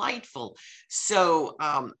delightful. So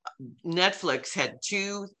Netflix had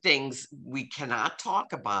two things we cannot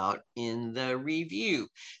talk about in the review.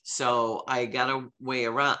 So I got to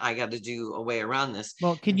do a way around this.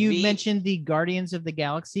 Well, can you mention the Guardians of the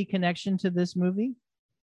Galaxy connection to this movie?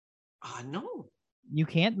 No. You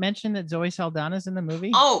can't mention that Zoe Saldana's in the movie?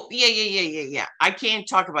 Oh, yeah. I can't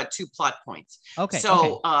talk about two plot points. Okay.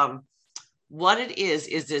 So, what it is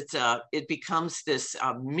it becomes this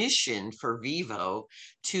mission for Vivo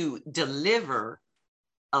to deliver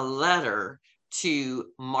a letter to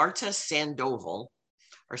Marta Sandoval,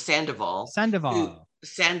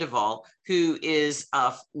 who is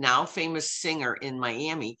a now famous singer in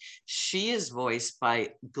Miami. She is voiced by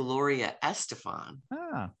Gloria Estefan.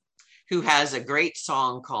 Who has a great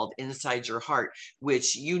song called Inside Your Heart,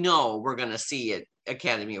 which we're going to see at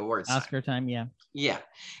Academy Awards. Oscar time, yeah. Yeah.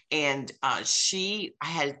 And she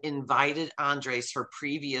had invited Andres,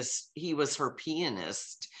 he was her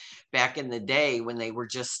pianist back in the day when they were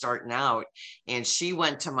just starting out. And she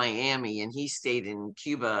went to Miami and he stayed in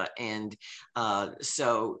Cuba. And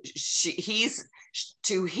so she's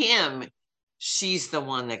the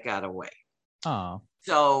one that got away. Oh.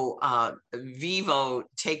 So Vivo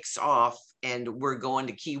takes off and we're going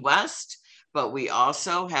to Key West, but we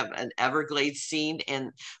also have an Everglades scene. And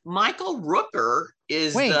Michael Rooker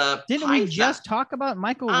is didn't we just talk about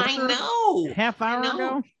Michael Rooker? I know. Half hour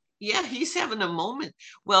ago? Yeah, he's having a moment.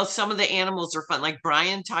 Well, some of the animals are fun. Like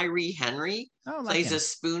Brian Tyree Henry plays a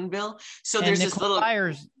spoonbill. So and there's Nicole this little...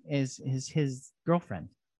 Byers is his girlfriend.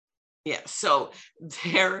 Yeah, so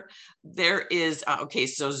there is okay.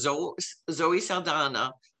 So Zoe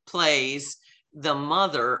Saldana plays the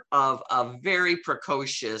mother of a very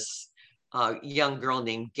precocious young girl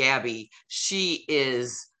named Gabby. She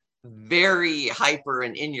is very hyper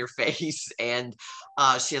and in your face, and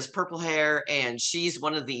she has purple hair, and she's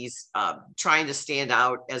one of these trying to stand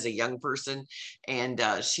out as a young person, and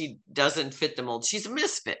she doesn't fit the mold. She's a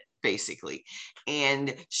misfit, basically,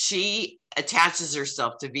 and she attaches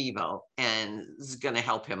herself to Vivo and is going to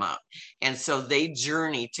help him out. And so they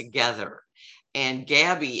journey together. And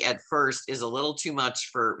Gabby at first is a little too much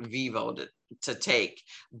for Vivo to take,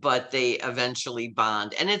 but they eventually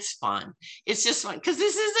bond, and it's fun. It's just fun because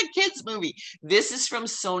this is a kids movie. This is from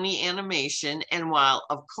Sony Animation, and while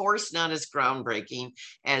of course not as groundbreaking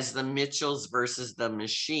as the Mitchells versus the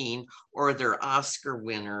Machine or their Oscar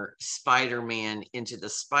winner Spider-Man Into the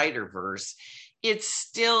Spider-Verse, it's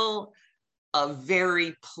still a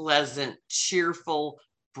very pleasant, cheerful,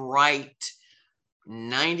 bright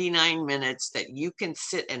 99 minutes that you can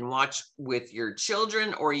sit and watch with your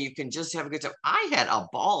children, or you can just have a good time. I had a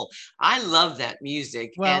ball. I love that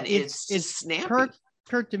music. Well, and it's just snappy.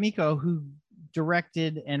 Kurt D'Amico, who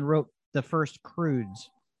directed and wrote the first Croods.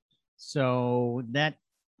 So that,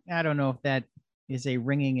 I don't know if that is a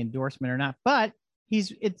ringing endorsement or not, but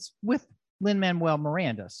it's with Lin-Manuel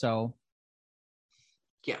Miranda. So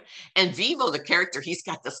yeah. And Vivo, the character, he's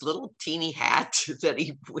got this little teeny hat that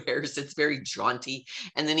he wears. It's very jaunty.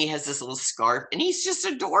 And then he has this little scarf, and he's just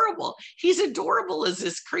adorable. He's adorable as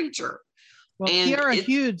this creature. Well, Kiara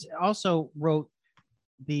Hughes also wrote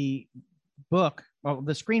the book,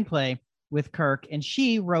 the screenplay with Kirk, and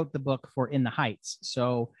she wrote the book for In the Heights.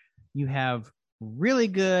 So you have really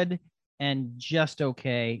good and just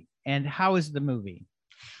okay. And how is the movie?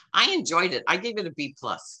 I enjoyed it. I gave it a B+.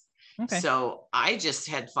 Okay. So I just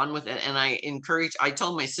had fun with it, and I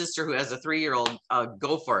told my sister who has a 3-year-old,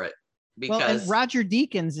 go for it, because and Roger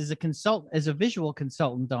Deakins is a visual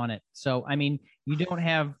consultant on it. So I mean, you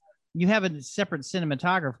have a separate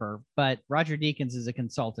cinematographer, but Roger Deakins is a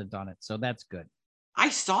consultant on it, so that's good. I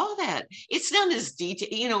saw that. It's not as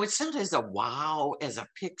detailed, it's not as a wow as a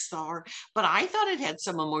Pixar, but I thought it had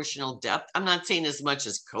some emotional depth. I'm not saying as much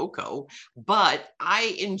as Coco, but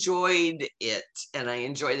I enjoyed it, and I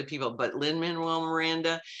enjoy the people. But Lin-Manuel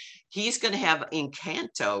Miranda, he's going to have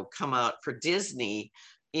Encanto come out for Disney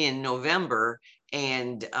in November,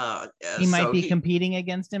 and he might be competing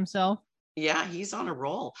against himself. Yeah, he's on a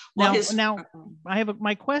roll. Well, now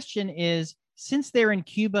my question is, since they're in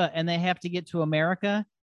Cuba and they have to get to America,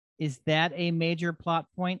 is that a major plot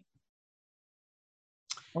point?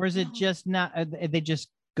 Or is it just not, they just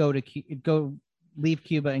leave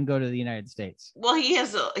Cuba and go to the United States? Well, he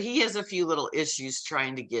has a few little issues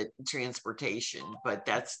trying to get transportation, but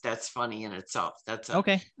that's funny in itself.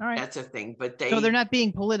 Okay. All right. That's a thing, but so they're not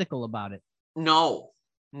being political about it. No,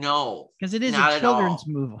 because it is a children's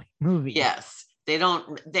movie. Yes. They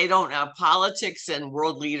don't politics and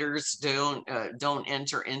world leaders don't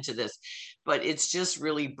enter into this, but it's just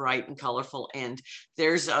really bright and colorful. And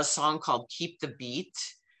there's a song called Keep the Beat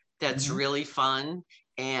that's really fun.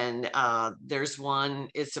 And there's one,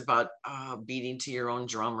 it's about beating to your own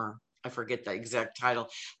drummer. I forget the exact title,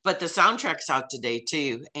 but the soundtrack's out today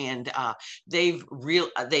too. And Variety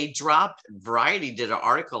did an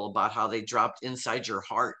article about how they dropped Inside Your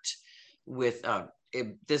Heart with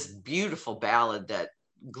this beautiful ballad that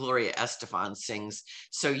Gloria Estefan sings.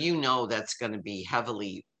 So that's going to be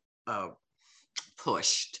heavily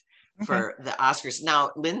pushed for the Oscars.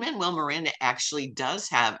 Now, Lin-Manuel Miranda actually does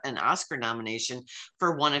have an Oscar nomination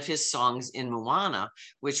for one of his songs in Moana,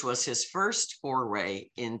 which was his first foray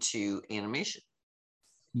into animation.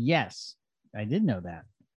 Yes, I did know that.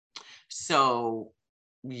 So,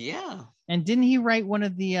 yeah. And didn't he write one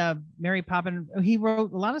of the Mary Poppins? He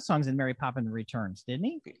wrote a lot of songs in Mary Poppins Returns, didn't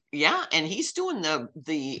he? Yeah, and he's doing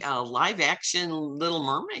the live action Little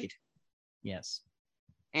Mermaid. Yes.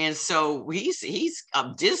 And so he's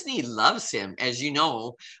Disney loves him, as you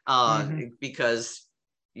know, because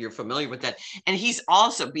you're familiar with that. And he's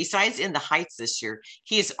also, besides In the Heights this year,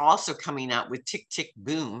 he is also coming out with Tick, Tick,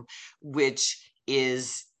 Boom, which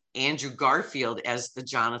is Andrew Garfield as the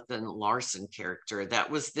Jonathan Larson character.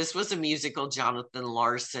 This was a musical Jonathan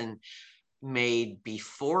Larson made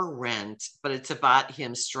before Rent, but it's about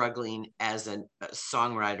him struggling as a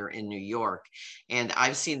songwriter in New York. And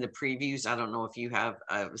I've seen the previews. I don't know if you have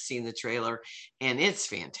seen the trailer, and it's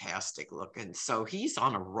fantastic looking. So he's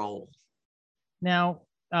on a roll. Now,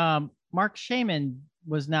 Mark Shaman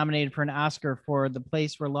was nominated for an Oscar for The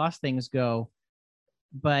Place Where Lost Things Go,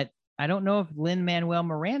 but I don't know if Lin-Manuel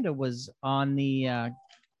Miranda was on the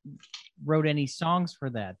wrote any songs for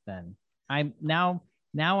that. Then I'm now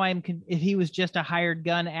if he was just a hired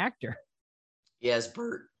gun actor. Yes,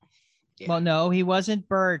 Bert. Yeah. Well, no, he wasn't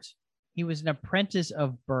Bert. He was an apprentice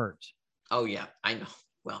of Bert. Oh yeah, I know.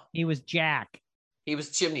 Well, he was Jack. He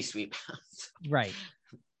was chimney sweep. Right.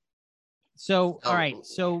 So, all right.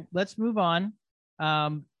 So let's move on.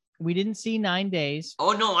 We didn't see 9 Days.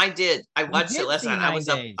 Oh no, I did. I watched it last night.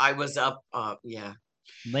 I was up. Yeah.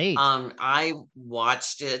 Late. I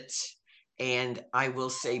watched it, and I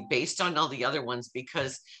will say, based on all the other ones,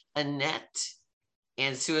 because Annette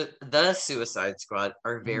and the Suicide Squad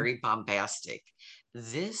are very bombastic.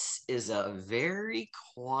 This is a very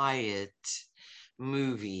quiet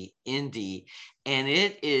movie, indie, and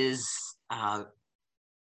it is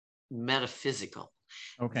metaphysical.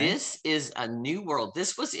 Okay. This is a new world.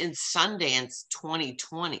 This was in Sundance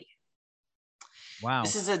 2020. Wow.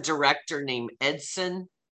 This is a director named Edson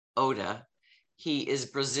Oda. He is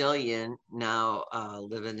Brazilian, now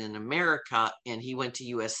living in America, and he went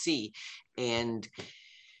to USC. And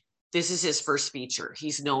this is his first feature.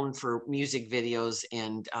 He's known for music videos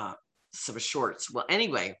and some shorts. Well,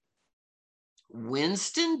 anyway,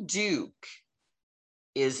 Winston Duke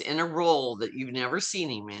is in a role that you've never seen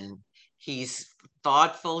him in. He's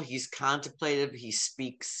thoughtful, he's contemplative, he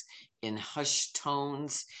speaks in hushed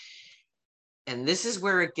tones. And this is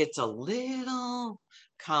where it gets a little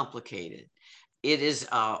complicated. It is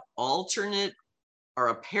an alternate or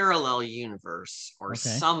a parallel universe or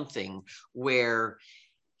something where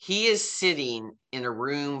he is sitting in a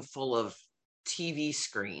room full of TV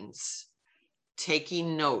screens,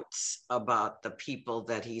 taking notes about the people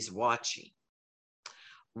that he's watching.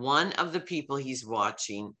 One of the people he's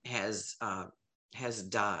watching has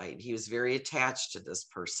died. He was very attached to this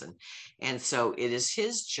person. And so it is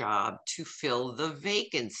his job to fill the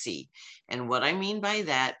vacancy. And what I mean by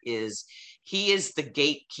that is he is the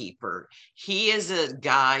gatekeeper. He is a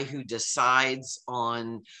guy who decides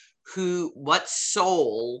on what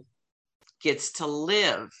soul gets to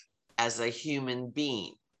live as a human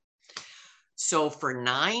being. So for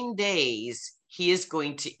 9 days, he is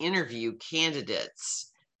going to interview candidates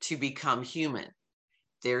to become human.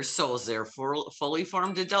 Their souls, they're fully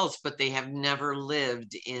formed adults, but they have never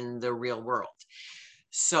lived in the real world.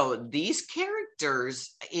 So these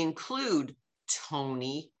characters include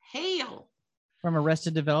Tony Hale. From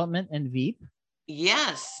Arrested Development and Veep.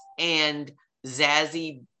 Yes, and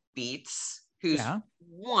Zazie Beetz, who's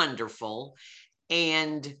wonderful.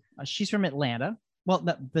 And she's from Atlanta. Well,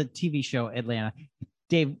 the TV show Atlanta.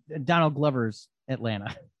 Donald Glover's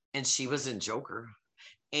Atlanta. And she was in Joker.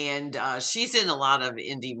 And she's in a lot of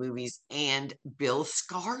indie movies. And Bill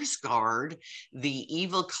Skarsgård, the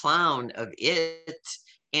evil clown of It,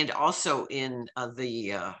 and also in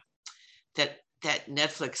that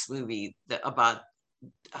Netflix movie about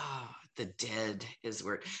the dead is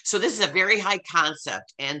where. So this is a very high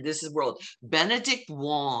concept, and this is world. Benedict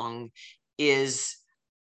Wong is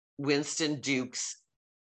Winston Duke's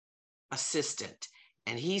assistant,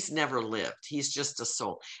 and he's never lived. He's just a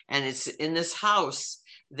soul, and it's in this house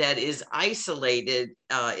that is isolated.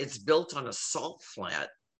 It's built on a salt flat.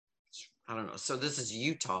 I don't know. So this is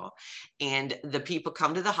Utah, and the people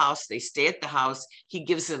come to the house. They stay at the house. He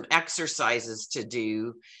gives them exercises to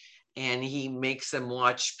do, and he makes them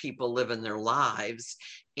watch people living their lives,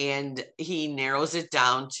 and he narrows it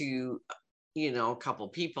down to, a couple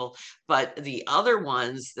people. But the other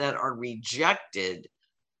ones that are rejected,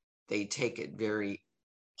 they take it very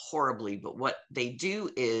horribly. But what they do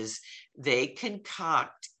is they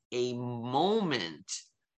concoct a moment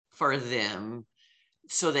for them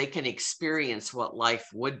so they can experience what life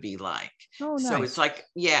would be like. Oh, nice. So it's like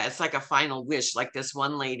a final wish. Like this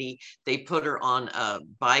one lady, they put her on a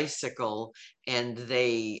bicycle and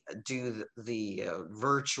they do the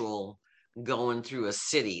virtual going through a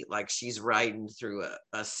city, like she's riding through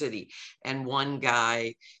a city. And one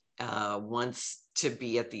guy wants to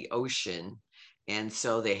be at the ocean, and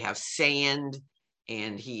so they have sand,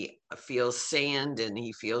 and he feels sand and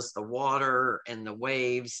he feels the water and the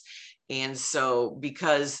waves. And so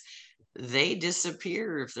because they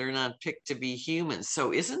disappear if they're not picked to be humans.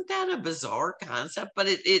 So isn't that a bizarre concept? But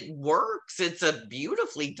it works. It's a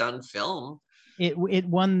beautifully done film. It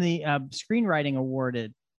won the screenwriting award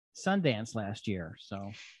at Sundance last year.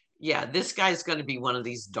 So yeah, this guy's going to be one of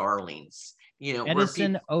these darlings.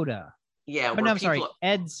 Edison Oda. Yeah. Oh, no, I'm sorry.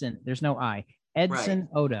 Edson. There's no I. Edson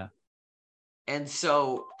Oda. And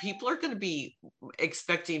so people are going to be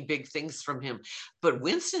expecting big things from him. But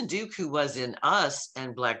Winston Duke, who was in Us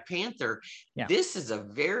and Black Panther, this is a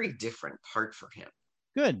very different part for him.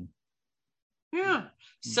 Good. Yeah.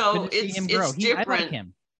 So it's different. I like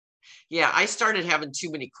him. Yeah, I started having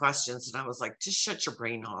too many questions and I was like, just shut your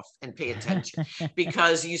brain off and pay attention,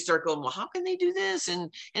 because you start going, well, how can they do this?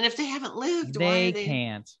 And if they haven't lived, why They are they?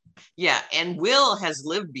 can't. Yeah, and Will has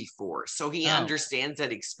lived before, so he Oh. understands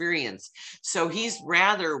that experience. So he's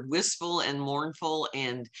rather wistful and mournful,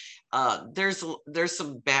 and there's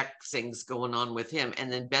some back things going on with him.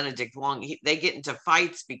 And then Benedict Wong, they get into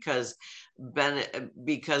fights because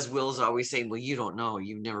Will's always saying, well, you don't know,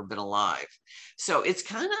 you've never been alive. So it's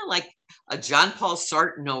kind of like a John Paul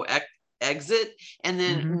Sartre no exit, and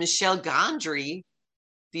then Michel Gondry,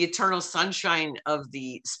 the eternal sunshine of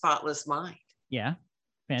the spotless mind. Yeah.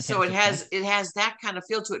 Fantastic. So it has that kind of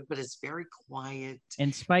feel to it, but it's very quiet.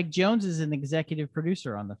 And Spike Jonze is an executive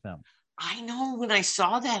producer on the film. I know, when I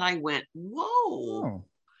saw that, I went, whoa. Oh.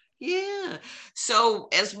 Yeah. So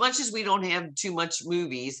as much as we don't have too much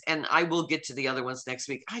movies, and I will get to the other ones next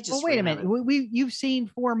week. Well, wait a minute. You've seen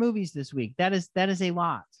 4 movies this week. That is a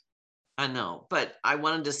lot. I know, but I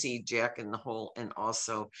wanted to see Jack in the Hole, and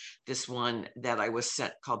also this one that I was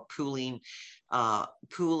sent called Pooling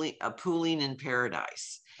in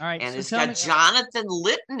Paradise. All right, and so it's got Jonathan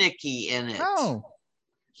Lipnicki in it. Oh,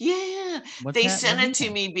 yeah. They sent it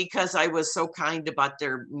to me because I was so kind about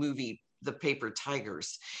their movie, The Paper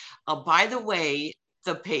Tigers. By the way,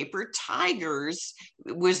 The Paper Tigers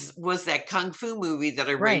was that kung fu movie that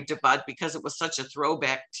I raved about because it was such a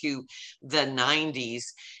throwback to the 90s.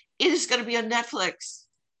 It is going to be on Netflix.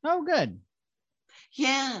 Oh, good.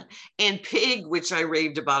 Yeah. And Pig, which I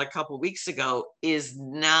raved about a couple of weeks ago, is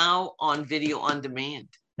now on video on demand.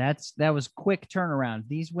 That was quick turnaround.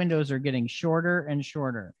 These windows are getting shorter and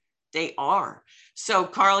shorter. They are. So,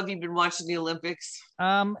 Carl, have you been watching the Olympics?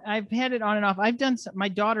 I've had it on and off. I've done some, my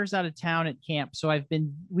daughter's out of town at camp, so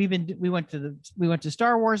we went to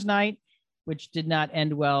Star Wars night, which did not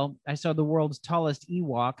end well. I saw the world's tallest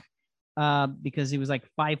Ewok because he was like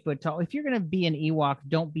 5 foot tall. If you're gonna be an Ewok,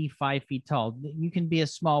 don't be 5 feet tall. You can be a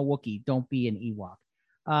small Wookiee. Don't be an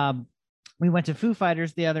Ewok. We went to Foo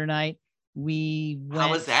Fighters the other night. How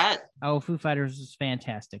was that? Oh, Foo Fighters was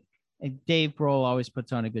fantastic. Dave Grohl always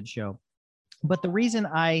puts on a good show. But the reason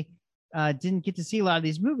I didn't get to see a lot of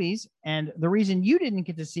these movies, and the reason you didn't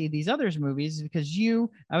get to see these others movies, is because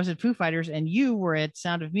I was at Foo Fighters and you were at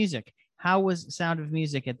Sound of Music. How was Sound of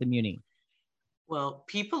Music at the Muni? Well,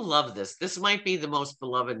 people love this. This might be the most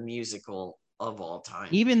beloved musical of all time.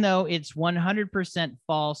 Even though it's 100%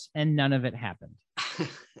 false and none of it happened.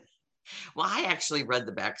 Well, I actually read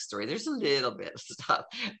the backstory. There's a little bit of stuff,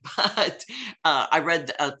 but I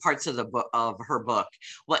read parts of the book of her book.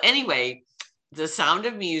 Well, anyway, The Sound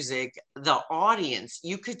of Music, the audience,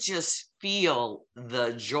 you could just feel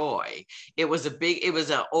the joy. It was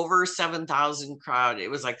a over 7,000 crowd.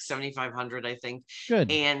 It was like 7,500, I think.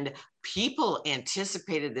 Good. And people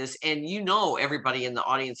anticipated this, and everybody in the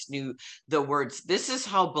audience knew the words. This is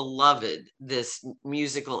how beloved this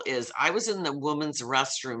musical is. I was in the women's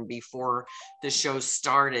restroom before the show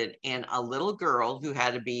started, and a little girl who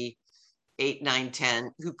had to be 8, 9,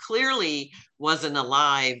 10, who clearly wasn't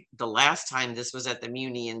alive the last time this was at the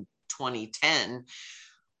Muni in 2010,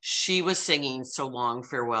 she was singing So Long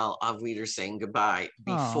Farewell of Wiedersehen Goodbye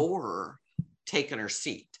before taking her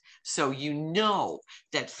seat. So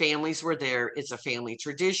that families were there. It's a family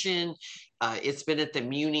tradition. It's been at the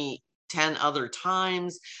Muni 10 other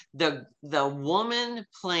times. The woman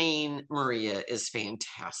playing Maria is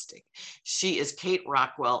fantastic. She is Kate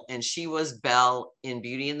Rockwell, and she was Belle in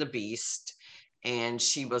Beauty and the Beast. And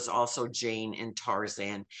she was also Jane in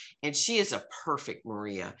Tarzan. And she is a perfect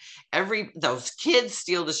Maria. Those kids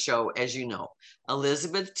steal the show, as you know.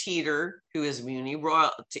 Elizabeth Teeter, who is Muni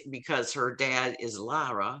royalty because her dad is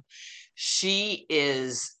Lara, she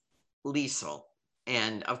is Liesel.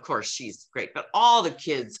 And of course, she's great. But all the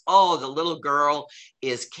kids, the little girl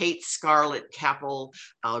is Kate Scarlett Kappel,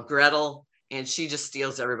 Gretel, and she just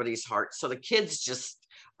steals everybody's heart. So the kids just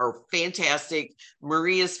are fantastic.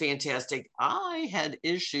 Maria's fantastic. I had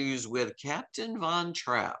issues with Captain Von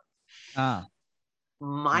Trapp.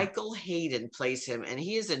 Michael Hayden plays him, and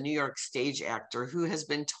he is a New York stage actor who has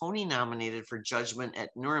been Tony nominated for Judgment at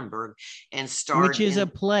Nuremberg and starred which is a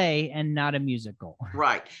play and not a musical.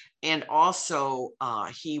 Right. And also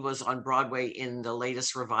he was on Broadway in the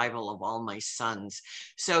latest revival of All My Sons.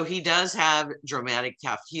 So he does have dramatic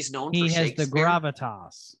talent. He's known for Shakespeare. He has the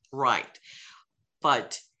gravitas. Right.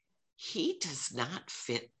 But he does not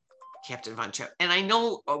fit Captain Von Trapp. And I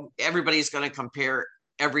know everybody's going to compare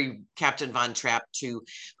every Captain Von Trapp to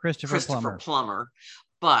Christopher Plummer,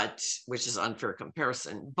 but which is unfair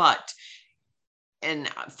comparison. And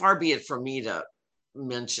far be it from me to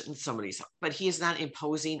mention somebody's, but he is not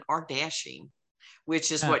imposing or dashing.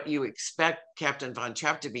 which is what you expect Captain Von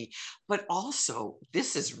Trapp to be. But also,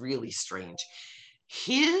 this is really strange.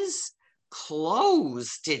 His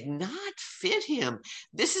clothes did not fit him.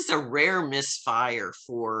 This is a rare misfire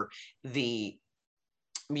for the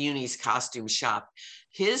Muni's costume shop.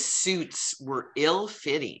 His suits were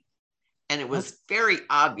ill-fitting, and it was very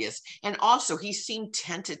obvious. And also, he seemed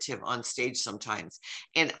tentative on stage sometimes.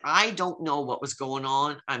 And I don't know what was going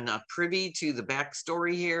on. I'm not privy to the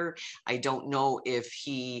backstory here. I don't know if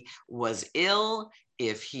he was ill,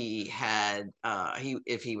 if he had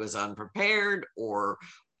if he was unprepared, or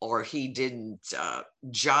he didn't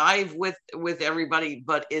jive with everybody.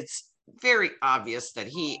 But it's very obvious that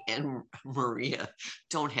he and Maria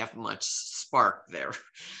don't have much spark there.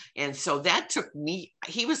 And so that took me,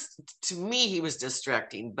 he was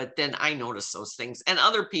distracting, but then I noticed those things, and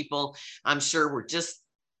other people I'm sure were just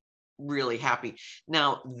really happy.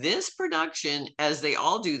 Now, this production, as they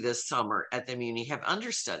all do this summer at the Muni, have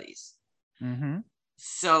understudies. Mm-hmm.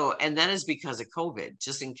 So, and that is because of COVID,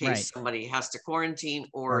 just in case somebody has to quarantine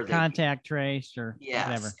or contact trace or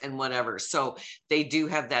whatever. And whatever. So they do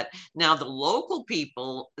have that. Now, the local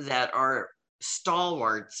people that are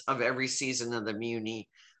stalwarts of every season of the Muni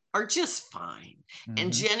are just fine. Mm-hmm.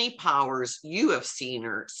 And Jenny Powers, you have seen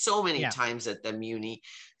her so many times at the Muni.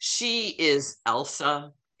 She is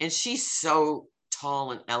Elsa, and she's so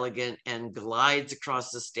tall and elegant and glides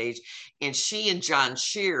across the stage. And she and John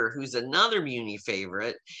Shear, who's another Muni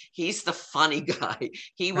favorite, he's the funny guy.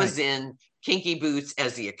 He was in Kinky Boots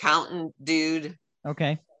as the accountant dude.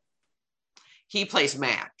 Okay. He plays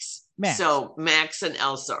Max. So Max and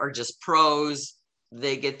Elsa are just pros.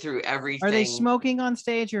 They get through everything. Are they smoking on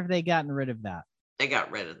stage, or have they gotten rid of that? They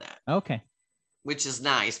got rid of that. Okay. Which is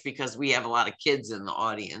nice because we have a lot of kids in the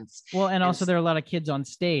audience. Well, and also there are a lot of kids on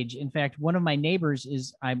stage. In fact, one of my neighbors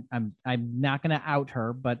is, I'm not going to out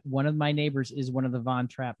her, but one of my neighbors is one of the Von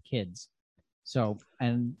Trapp kids. So,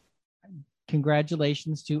 and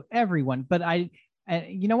congratulations to everyone. But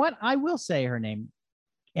you know what? I will say her name,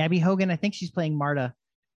 Abby Hogan. I think she's playing Marta.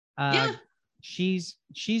 She's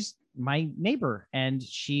my neighbor, and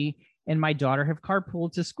she and my daughter have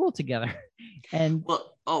carpooled to school together. And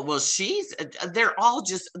they're all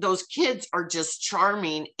just, those kids are just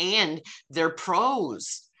charming, and they're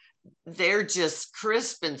pros. They're just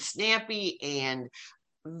crisp and snappy and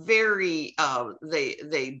very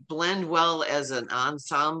they blend well as an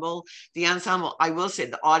ensemble. The ensemble, I will say,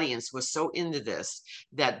 the audience was so into this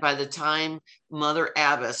that by the time Mother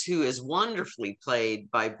Abbess, who is wonderfully played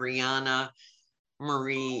by Brianna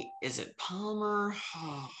Marie, is it Palmer?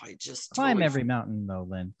 Oh, I just Climb Every Mountain, though,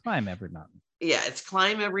 Lynn. Climb Every Mountain. Yeah, it's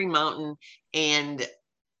Climb Every Mountain, and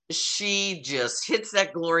she just hits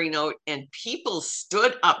that glory note, and people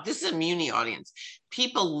stood up. This is a Muni audience.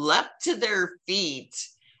 People leapt to their feet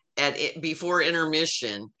before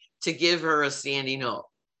intermission to give her a standing O.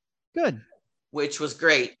 Good. Which was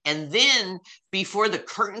great. And then before the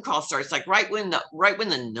curtain call starts, like right when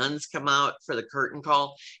the nuns come out for the curtain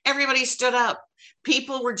call, everybody stood up.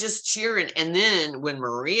 People were just cheering. And then when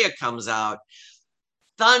Maria comes out,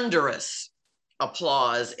 thunderous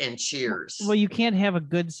applause and cheers. Well, you can't have a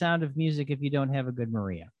good Sound of Music if you don't have a good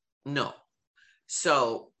Maria. No.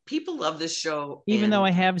 So people love this show. Even though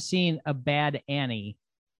I have seen a bad Annie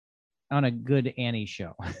on a good Annie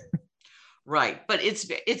show. Right. But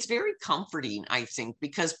it's very comforting, I think,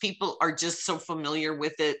 because people are just so familiar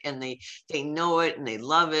with it, and they know it and they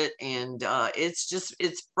love it. And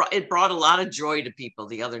it brought a lot of joy to people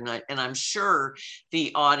the other night. And I'm sure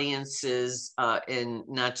the audiences in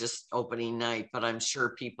not just opening night, but I'm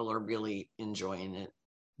sure people are really enjoying it.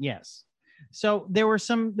 Yes. So there was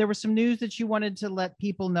some news that you wanted to let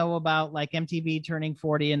people know about, like MTV turning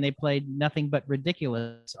 40, and they played Nothing But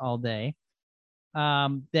Ridiculous all day.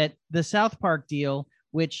 That the South Park deal,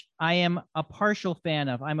 which I am a partial fan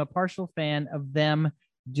of. I'm a partial fan of them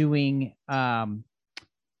doing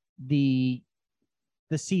the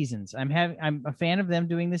seasons. I'm a fan of them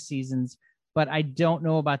doing the seasons, but I don't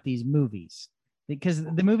know about these movies, because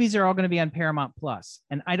the movies are all going to be on Paramount Plus,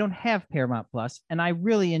 and I don't have Paramount Plus, and I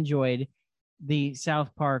really enjoyed the South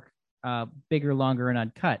Park Bigger, Longer, and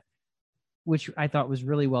Uncut, which I thought was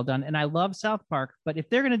really well done. And I love South Park, but if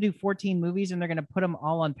they're going to do 14 movies and they're going to put them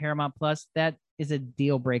all on Paramount Plus, that is a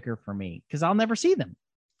deal breaker for me, because I'll never see them.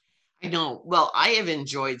 I know. Well, I have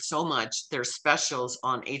enjoyed so much their specials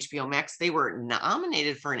on HBO Max. They were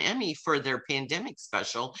nominated for an Emmy for their pandemic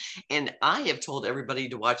special. And I have told everybody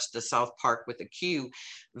to watch the South Park with a Q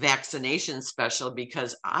vaccination special,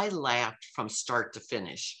 because I laughed from start to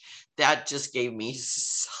finish. That just gave me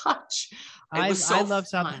such... I love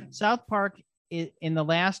South Park in the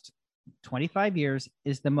last 25 years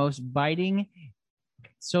is the most biting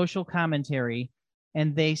social commentary,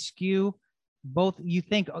 and they skew both.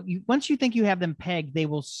 Once you think you have them pegged, they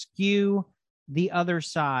will skew the other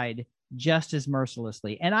side just as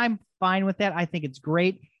mercilessly. And I'm fine with that. I think it's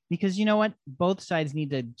great because you know what? Both sides need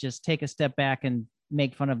to just take a step back and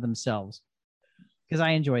make fun of themselves, because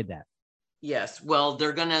I enjoyed that. Yes. Well,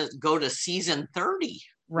 they're going to go to season 30,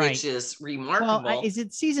 right, which is remarkable. Well, is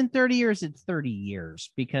it season 30 or is it 30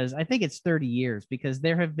 years? Because I think it's 30 years because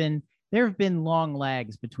there have been long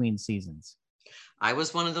lags between seasons. I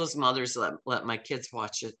was one of those mothers that let my kids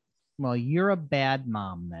watch it. Well, you're a bad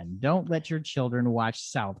mom then. Don't let your children watch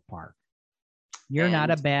South Park. You're not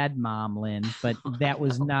a bad mom, Lynn, but that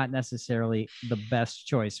was not necessarily the best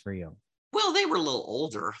choice for you. Well, they were a little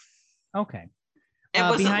older. Okay. It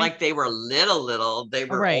wasn't like they were little. They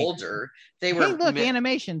were older. They were. Hey, look,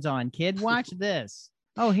 animation's on, kid. Watch this.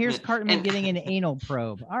 Oh, here's Cartman getting an anal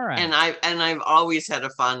probe. All right. And I've always had a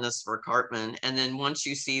fondness for Cartman. And then once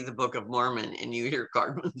you see the Book of Mormon and you hear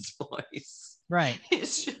Cartman's voice, right?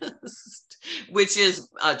 It's just, which is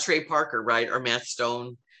Trey Parker, right, or Matt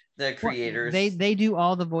Stone, the creators. Well, they do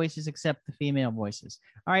all the voices except the female voices.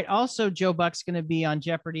 All right. Also, Joe Buck's going to be on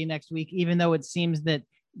Jeopardy next week, even though it seems that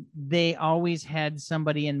they always had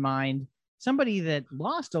somebody in mind, somebody that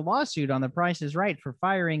lost a lawsuit on The Price is Right for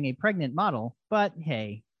firing a pregnant model. But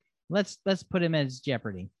hey, let's put him as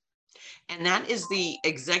Jeopardy. And that is the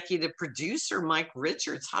executive producer, Mike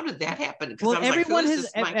Richards. How did that happen? Well,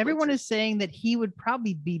 everyone is saying that he would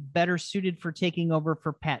probably be better suited for taking over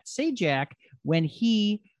for Pat Sajak when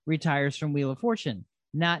he retires from Wheel of Fortune,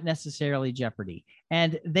 not necessarily Jeopardy.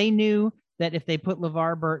 And they knew that if they put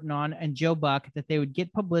LeVar Burton on and Joe Buck, that they would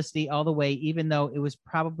get publicity all the way, even though it was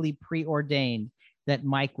probably preordained that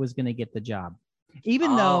Mike was going to get the job.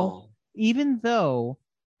 Even though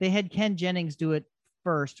they had Ken Jennings do it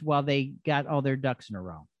first while they got all their ducks in a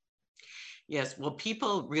row. Yes, well,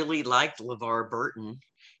 people really liked LeVar Burton.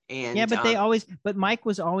 And yeah, but Mike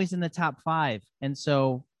was always in the top 5, and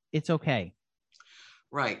so it's okay.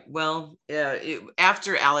 Right. Well,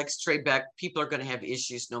 after Alex Trebek, people are going to have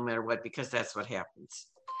issues no matter what, because that's what happens.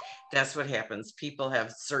 That's what happens. People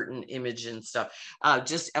have certain image and stuff.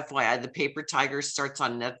 Just FYI, The Paper Tiger starts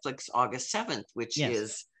on Netflix August 7th, which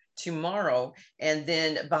is tomorrow. And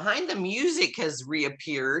then Behind the Music has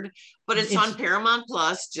reappeared, but it's on Paramount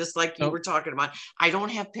Plus, just like you were talking about. I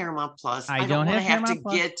don't have Paramount Plus. I don't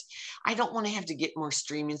want to have to get more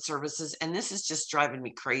streaming services, and this is just driving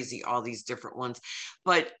me crazy, all these different ones.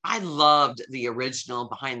 But I loved the original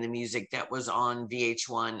Behind the Music that was on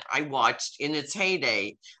VH1. I watched in its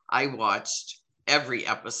heyday. I watched every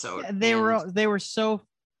episode. They were so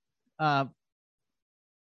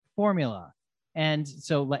formula. And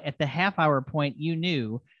so at the half-hour point, you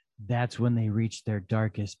knew that's when they reached their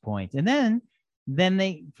darkest point. And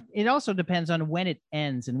then it also depends on when it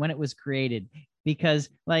ends and when it was created. Because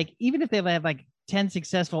like, even if they had like 10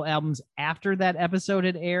 successful albums after that episode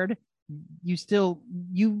had aired, you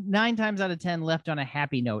 9 times out of 10 left on a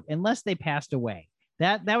happy note, unless they passed away.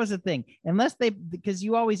 That was the thing. Because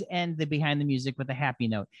you always end the Behind the Music with a happy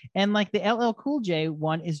note. And like the LL Cool J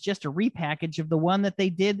one is just a repackage of the one that they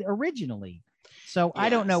did originally. So yes. I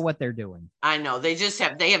don't know what they're doing. I know they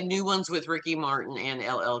have new ones with Ricky Martin and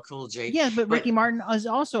LL Cool J. Yeah, but Ricky Martin is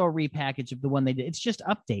also a repackage of the one they did. It's just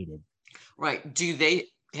updated. Right. Do they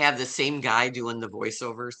have the same guy doing the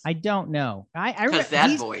voiceovers? I don't know. Because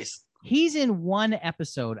that voice. He's in one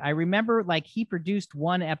episode. I remember like he produced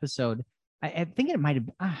one episode. I think it might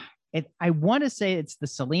have. I want to say it's the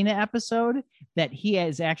Selena episode that he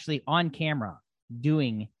is actually on camera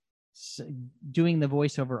doing the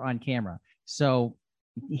voiceover on camera. So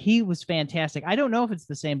he was fantastic. I don't know if it's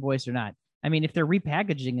the same voice or not. I mean, if they're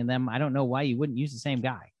repackaging them, I don't know why you wouldn't use the same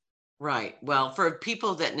guy. Right. Well, for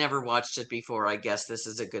people that never watched it before, I guess this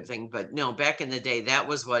is a good thing. But no, back in the day, that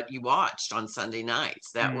was what you watched on Sunday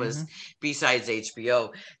nights. That was besides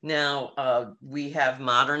HBO. Now we have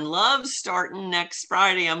Modern Love starting next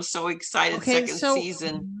Friday. I'm so excited. Second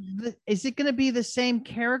season. Is it going to be the same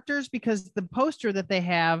characters? Because the poster that they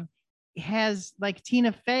have has like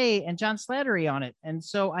Tina Fey and John Slattery on it. And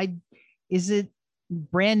so is it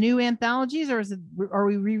brand new anthologies, or are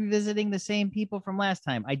we revisiting the same people from last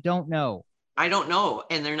time? I don't know.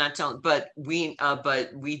 And they're not telling, but we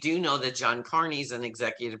do know that John Carney's an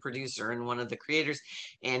executive producer and one of the creators,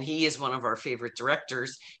 and he is one of our favorite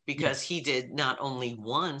directors because he did not only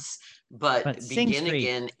Once, but Begin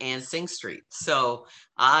Again and Sing Street. So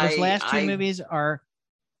those last two movies are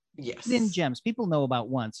hidden gems. People know about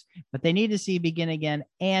Once, but they need to see Begin Again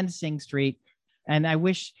and Sing Street. And I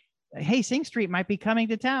wish, Sing Street might be coming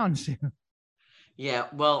to town soon. Yeah,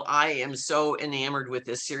 well, I am so enamored with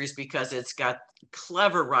this series because it's got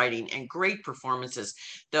clever writing and great performances.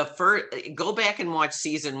 The first, go back and watch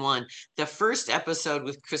season 1. The first episode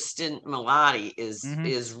with Kristen Milotti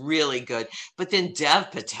is really good, but then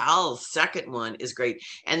Dev Patel's second one is great,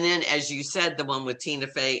 and then, as you said, the one with Tina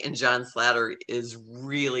Fey and John Slattery is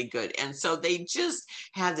really good. And so they just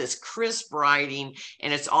have this crisp writing,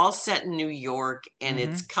 and it's all set in New York, and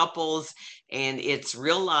it's couples, and it's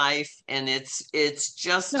real life, and it's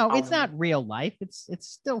just it's not real life. It's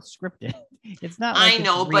still scripted. It's not like I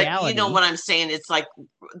know, it's but reality. you know what I'm saying? It's like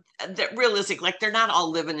realistic, like they're not all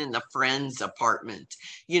living in the friend's apartment.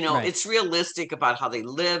 Right. It's realistic about how they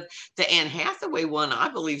live. The Anne Hathaway one, I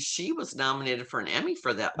believe she was nominated for an Emmy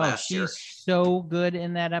for that last year. She's so good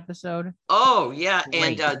in that episode. Oh yeah,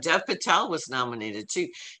 Great. and Dev Patel was nominated too,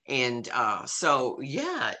 and so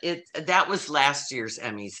yeah, that was last year's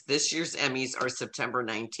Emmys. This year's Emmys are September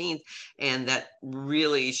 19th, and that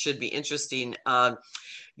really should be interesting.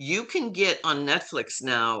 You can get on Netflix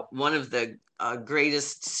now one of the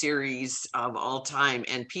greatest series of all time,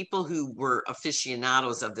 and people who were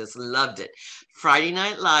aficionados of this loved it. Friday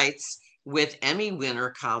Night Lights with Emmy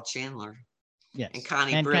winner Kyle Chandler. Yes. And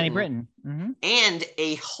Connie Britton. Mm-hmm. And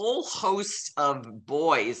a whole host of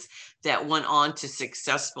boys that went on to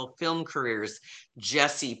successful film careers.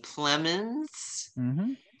 Jesse Plemons.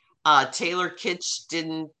 Taylor Kitsch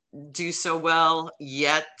didn't do so well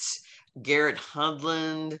yet. Garrett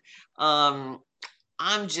Hedlund. I'm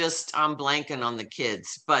blanking on the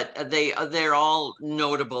kids, but they're all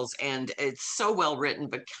notables, and it's so well written.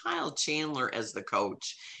 But Kyle Chandler as the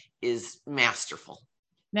coach is masterful.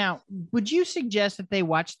 Now, would you suggest that they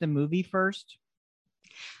watch the movie first?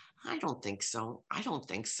 I don't think so.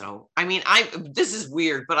 I mean, this is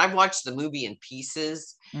weird, but I've watched the movie in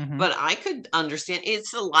pieces, but I could understand.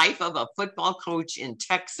 It's the life of a football coach in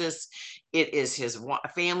Texas. It is his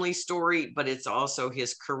family story, but it's also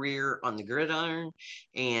his career on the gridiron.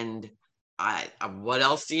 And what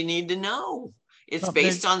else do you need to know? It's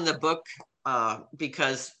based on the book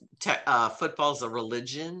because football's a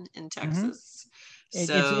religion in Texas.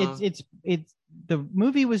 So it's the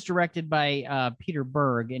movie was directed by Peter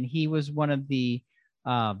Berg, and he was one of the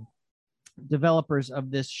developers of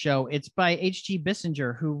this show. It's by H.G.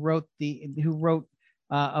 Bissinger, who wrote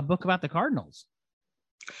a book about the Cardinals.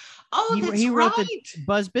 Oh, he wrote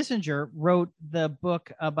Buzz Bissinger wrote the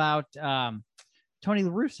book about Tony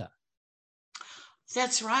La Russa.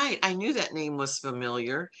 That's right. I knew that name was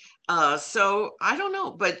familiar. So I don't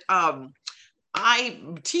know, but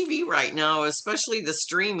TV right now, especially the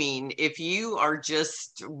streaming, if you are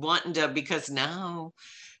just wanting to, because now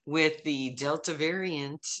with the Delta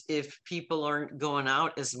variant, if people aren't going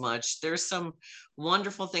out as much, there's some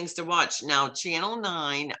wonderful things to watch. Now, Channel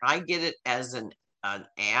 9, I get it as an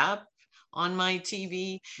app on my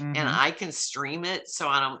TV, and I can stream it, so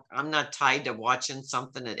I'm not tied to watching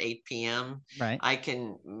something at 8 p.m. Right. I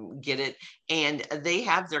can get it, and they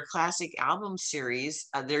have their classic album series.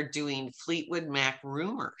 They're doing Fleetwood Mac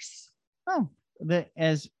Rumors. Oh,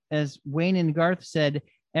 as Wayne and Garth said,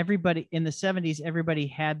 everybody in the 70s, everybody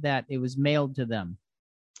had that. It was mailed to them.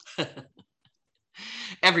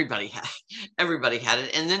 Everybody had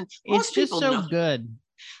it, and then it's just so good.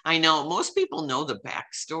 I know most people know the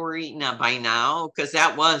backstory by now, because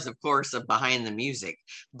that was, of course, behind the music.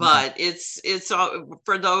 But it's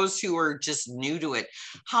for those who are just new to it.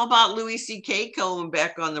 How about Louis C.K. going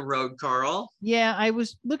back on the road, Carl? Yeah, I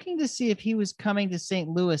was looking to see if he was coming to St.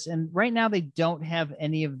 Louis, and right now they don't have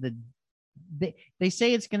any of the. They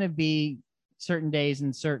say it's going to be certain days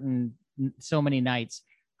and so many nights.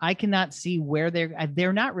 I cannot see where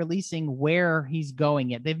they're not releasing where he's going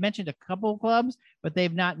yet. They've mentioned a couple clubs, but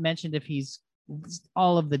they've not mentioned if he's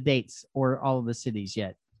all of the dates or all of the cities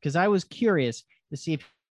yet. Because I was curious to see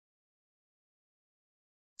if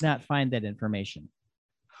not find that information.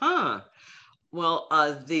 Huh. Well,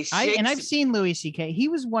 I've seen Louis C.K. He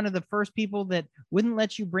was one of the first people that wouldn't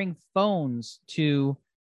let you bring phones to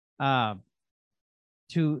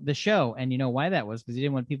the show. And you know why that was? Because he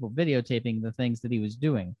didn't want people videotaping the things that he was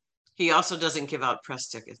doing. He also doesn't give out press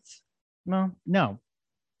tickets. Well, no.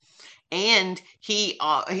 And he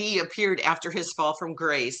appeared after his fall from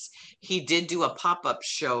grace. He did do a pop-up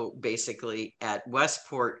show basically at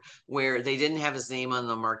Westport, where they didn't have his name on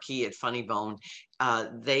the marquee at Funny Bone.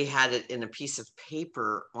 They had it in a piece of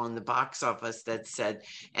paper on the box office that said,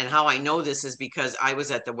 and how I know this is because I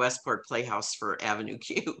was at the Westport Playhouse for Avenue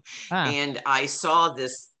Q, and I saw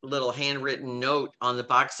this little handwritten note on the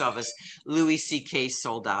box office: Louis C.K.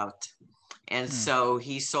 sold out. And so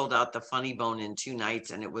he sold out the Funny Bone in 2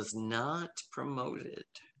 nights, and it was not promoted.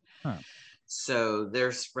 Huh. So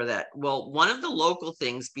there's for that. Well, one of the local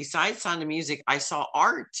things besides Sound of Music, I saw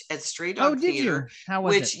art at Stray Dog Did Theater. you? How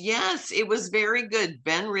was which, it? yes, it was very good.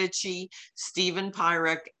 Ben Ritchie, Stephen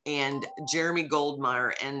Pyrek, and Jeremy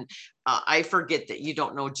Goldmeyer. And I forget that you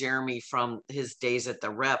don't know Jeremy from his days at the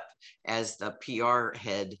Rep as the PR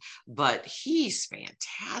head, but he's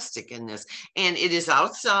fantastic in this. And it is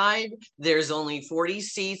outside. There's only 40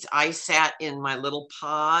 seats. I sat in my little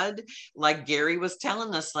pod, like Gary was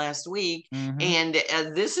telling us last week. And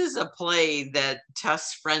this is a play that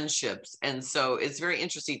tests friendships. And so it's very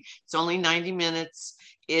interesting. It's only 90 minutes.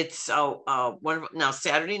 It's now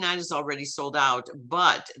Saturday night is already sold out,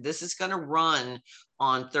 but this is going to run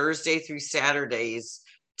on Thursday through Saturdays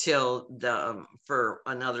till for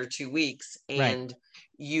another 2 weeks. And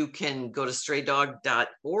you can go to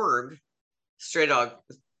straydog.org,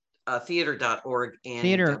 theater.org, and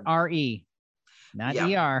theater, RE, not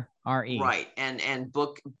ER, RE. Right. And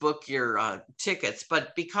book your tickets.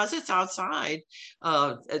 But because it's outside,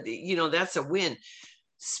 that's a win.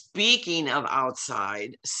 Speaking of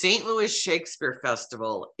outside, St. Louis Shakespeare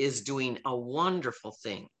Festival is doing a wonderful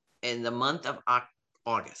thing in the month of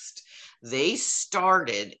August. They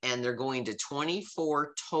started, and they're going to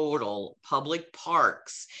 24 total public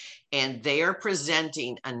parks, and they are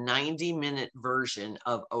presenting a 90-minute version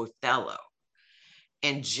of Othello.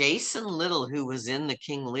 And Jason Little, who was in The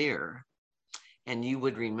King Lear, and you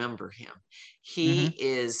would remember him, he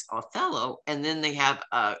is Othello. And then they have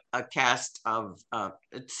a cast of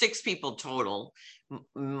 6 people total,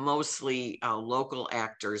 mostly local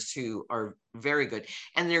actors who are very good.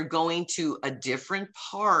 And they're going to a different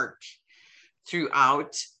park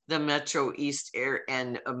throughout the Metro East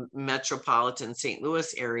and metropolitan St.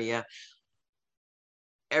 Louis area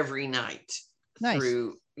every night. Nice.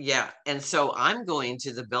 And so I'm going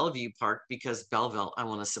to the Bellevue Park because Belleville, I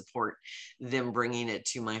want to support them bringing it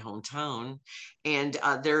to my hometown. And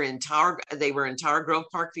they were in Tower Grove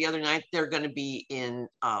Park the other night. They're going to be in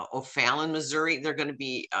O'Fallon, Missouri. They're going to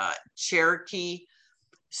be Cherokee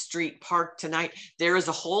Street Park tonight. There is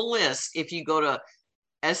a whole list. If you go to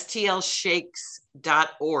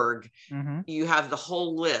stlshakes.org, you have the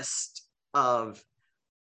whole list of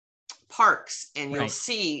parks, and you'll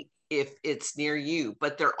see if it's near you,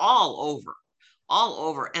 but they're all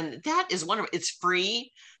over. And that is it's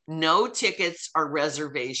free. No tickets or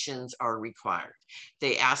reservations are required.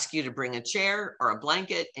 They ask you to bring a chair or a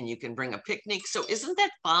blanket, and you can bring a picnic. So isn't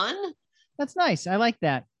that fun? That's nice. I like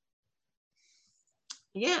that.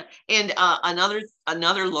 Yeah. And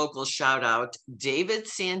another local shout out, David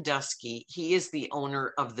Sandusky. He is the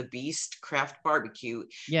owner of the Beast Craft Barbecue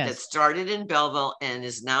that started in Belleville and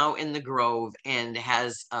is now in the Grove and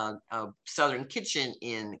has a Southern Kitchen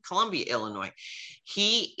in Columbia, Illinois.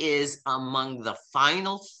 He is among the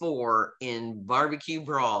final 4 in Barbecue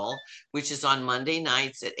Brawl, which is on Monday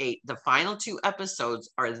nights at 8. The final 2 episodes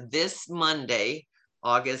are this Monday,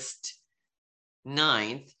 August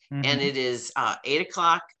 9th. And it is 8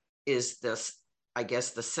 o'clock is this, I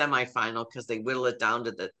guess, the semifinal, because they whittle it down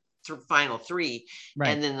to the final 3.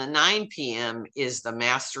 And then the 9 p.m. is the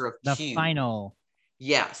Master of Q. The final.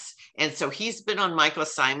 Yes. And so he's been on Michael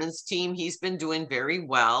Simon's team. He's been doing very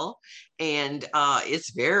well. And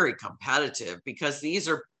it's very competitive because these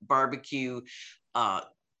are barbecue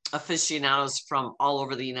aficionados from all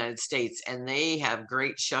over the United States, and they have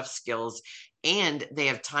great chef skills. And they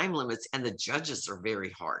have time limits, and the judges are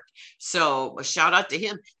very hard. So a shout out to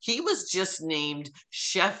him. He was just named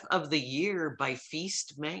Chef of the Year by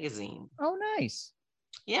Feast Magazine. Oh, nice.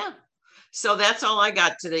 Yeah. So that's all I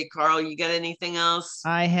got today, Carl. You got anything else?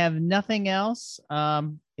 I have nothing else.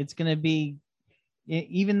 It's going to be,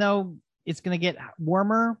 even though it's going to get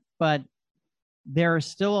warmer, but there are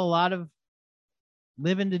still a lot of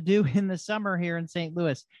living to do in the summer here in St.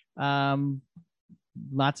 Louis.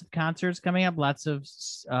 Lots of concerts coming up, lots of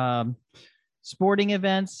sporting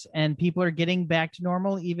events, and people are getting back to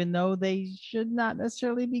normal, even though they should not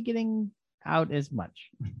necessarily be getting out as much.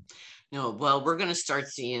 No, well, we're going to start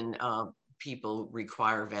seeing people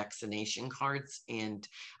require vaccination cards. And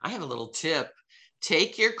I have a little tip.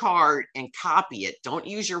 Take your card and copy it. Don't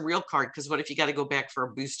use your real card, because what if you got to go back for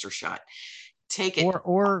a booster shot? Take it.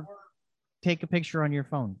 Or take a picture on your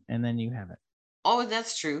phone, and then you have it. Oh,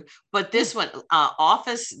 that's true. But this one,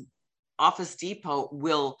 Office Depot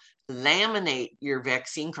will laminate your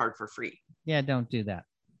vaccine card for free. Yeah, don't do that.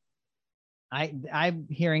 I'm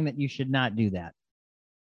hearing that you should not do that.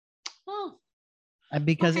 Oh.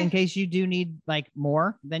 Because in case you do need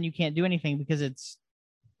more, then you can't do anything because it's.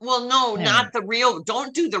 Well, no, not the real.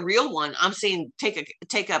 Don't do the real one. I'm saying take a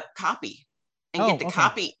copy. and get the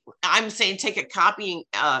copy. I'm saying take a copy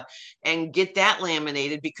and get that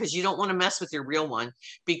laminated, because you don't want to mess with your real one,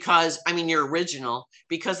 because I mean your original,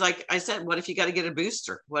 because like I said, what if you got to get a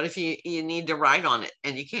booster? What if you need to write on it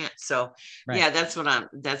and you can't? So yeah, that's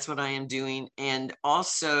what I am doing. And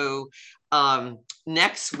also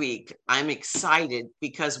next week I'm excited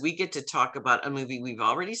because we get to talk about a movie we've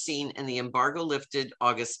already seen, and the embargo lifted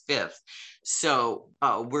August 5th. So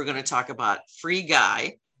we're going to talk about Free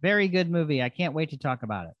Guy. Very good movie. I can't wait to talk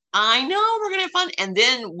about it. I know, we're going to have fun. And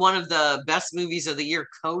then one of the best movies of the year,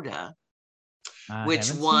 Coda,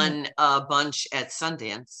 which won a bunch at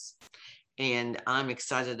Sundance. And I'm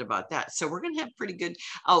excited about that. So we're going to have pretty good.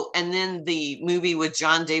 Oh, and then the movie with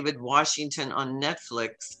John David Washington on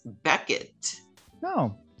Netflix, Beckett.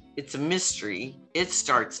 No. It's a mystery. It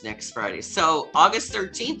starts next Friday. So August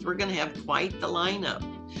 13th, we're going to have quite the lineup.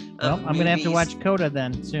 Well, I'm going to have to watch Coda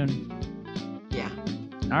then soon. Yeah.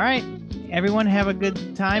 All right. Everyone have a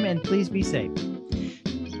good time, and please be safe.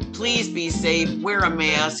 Please be safe. Wear a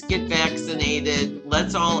mask. Get vaccinated.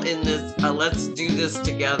 Let's all in this. Let's do this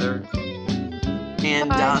together.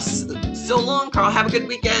 And so long, Carl. Have a good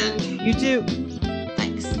weekend. You too.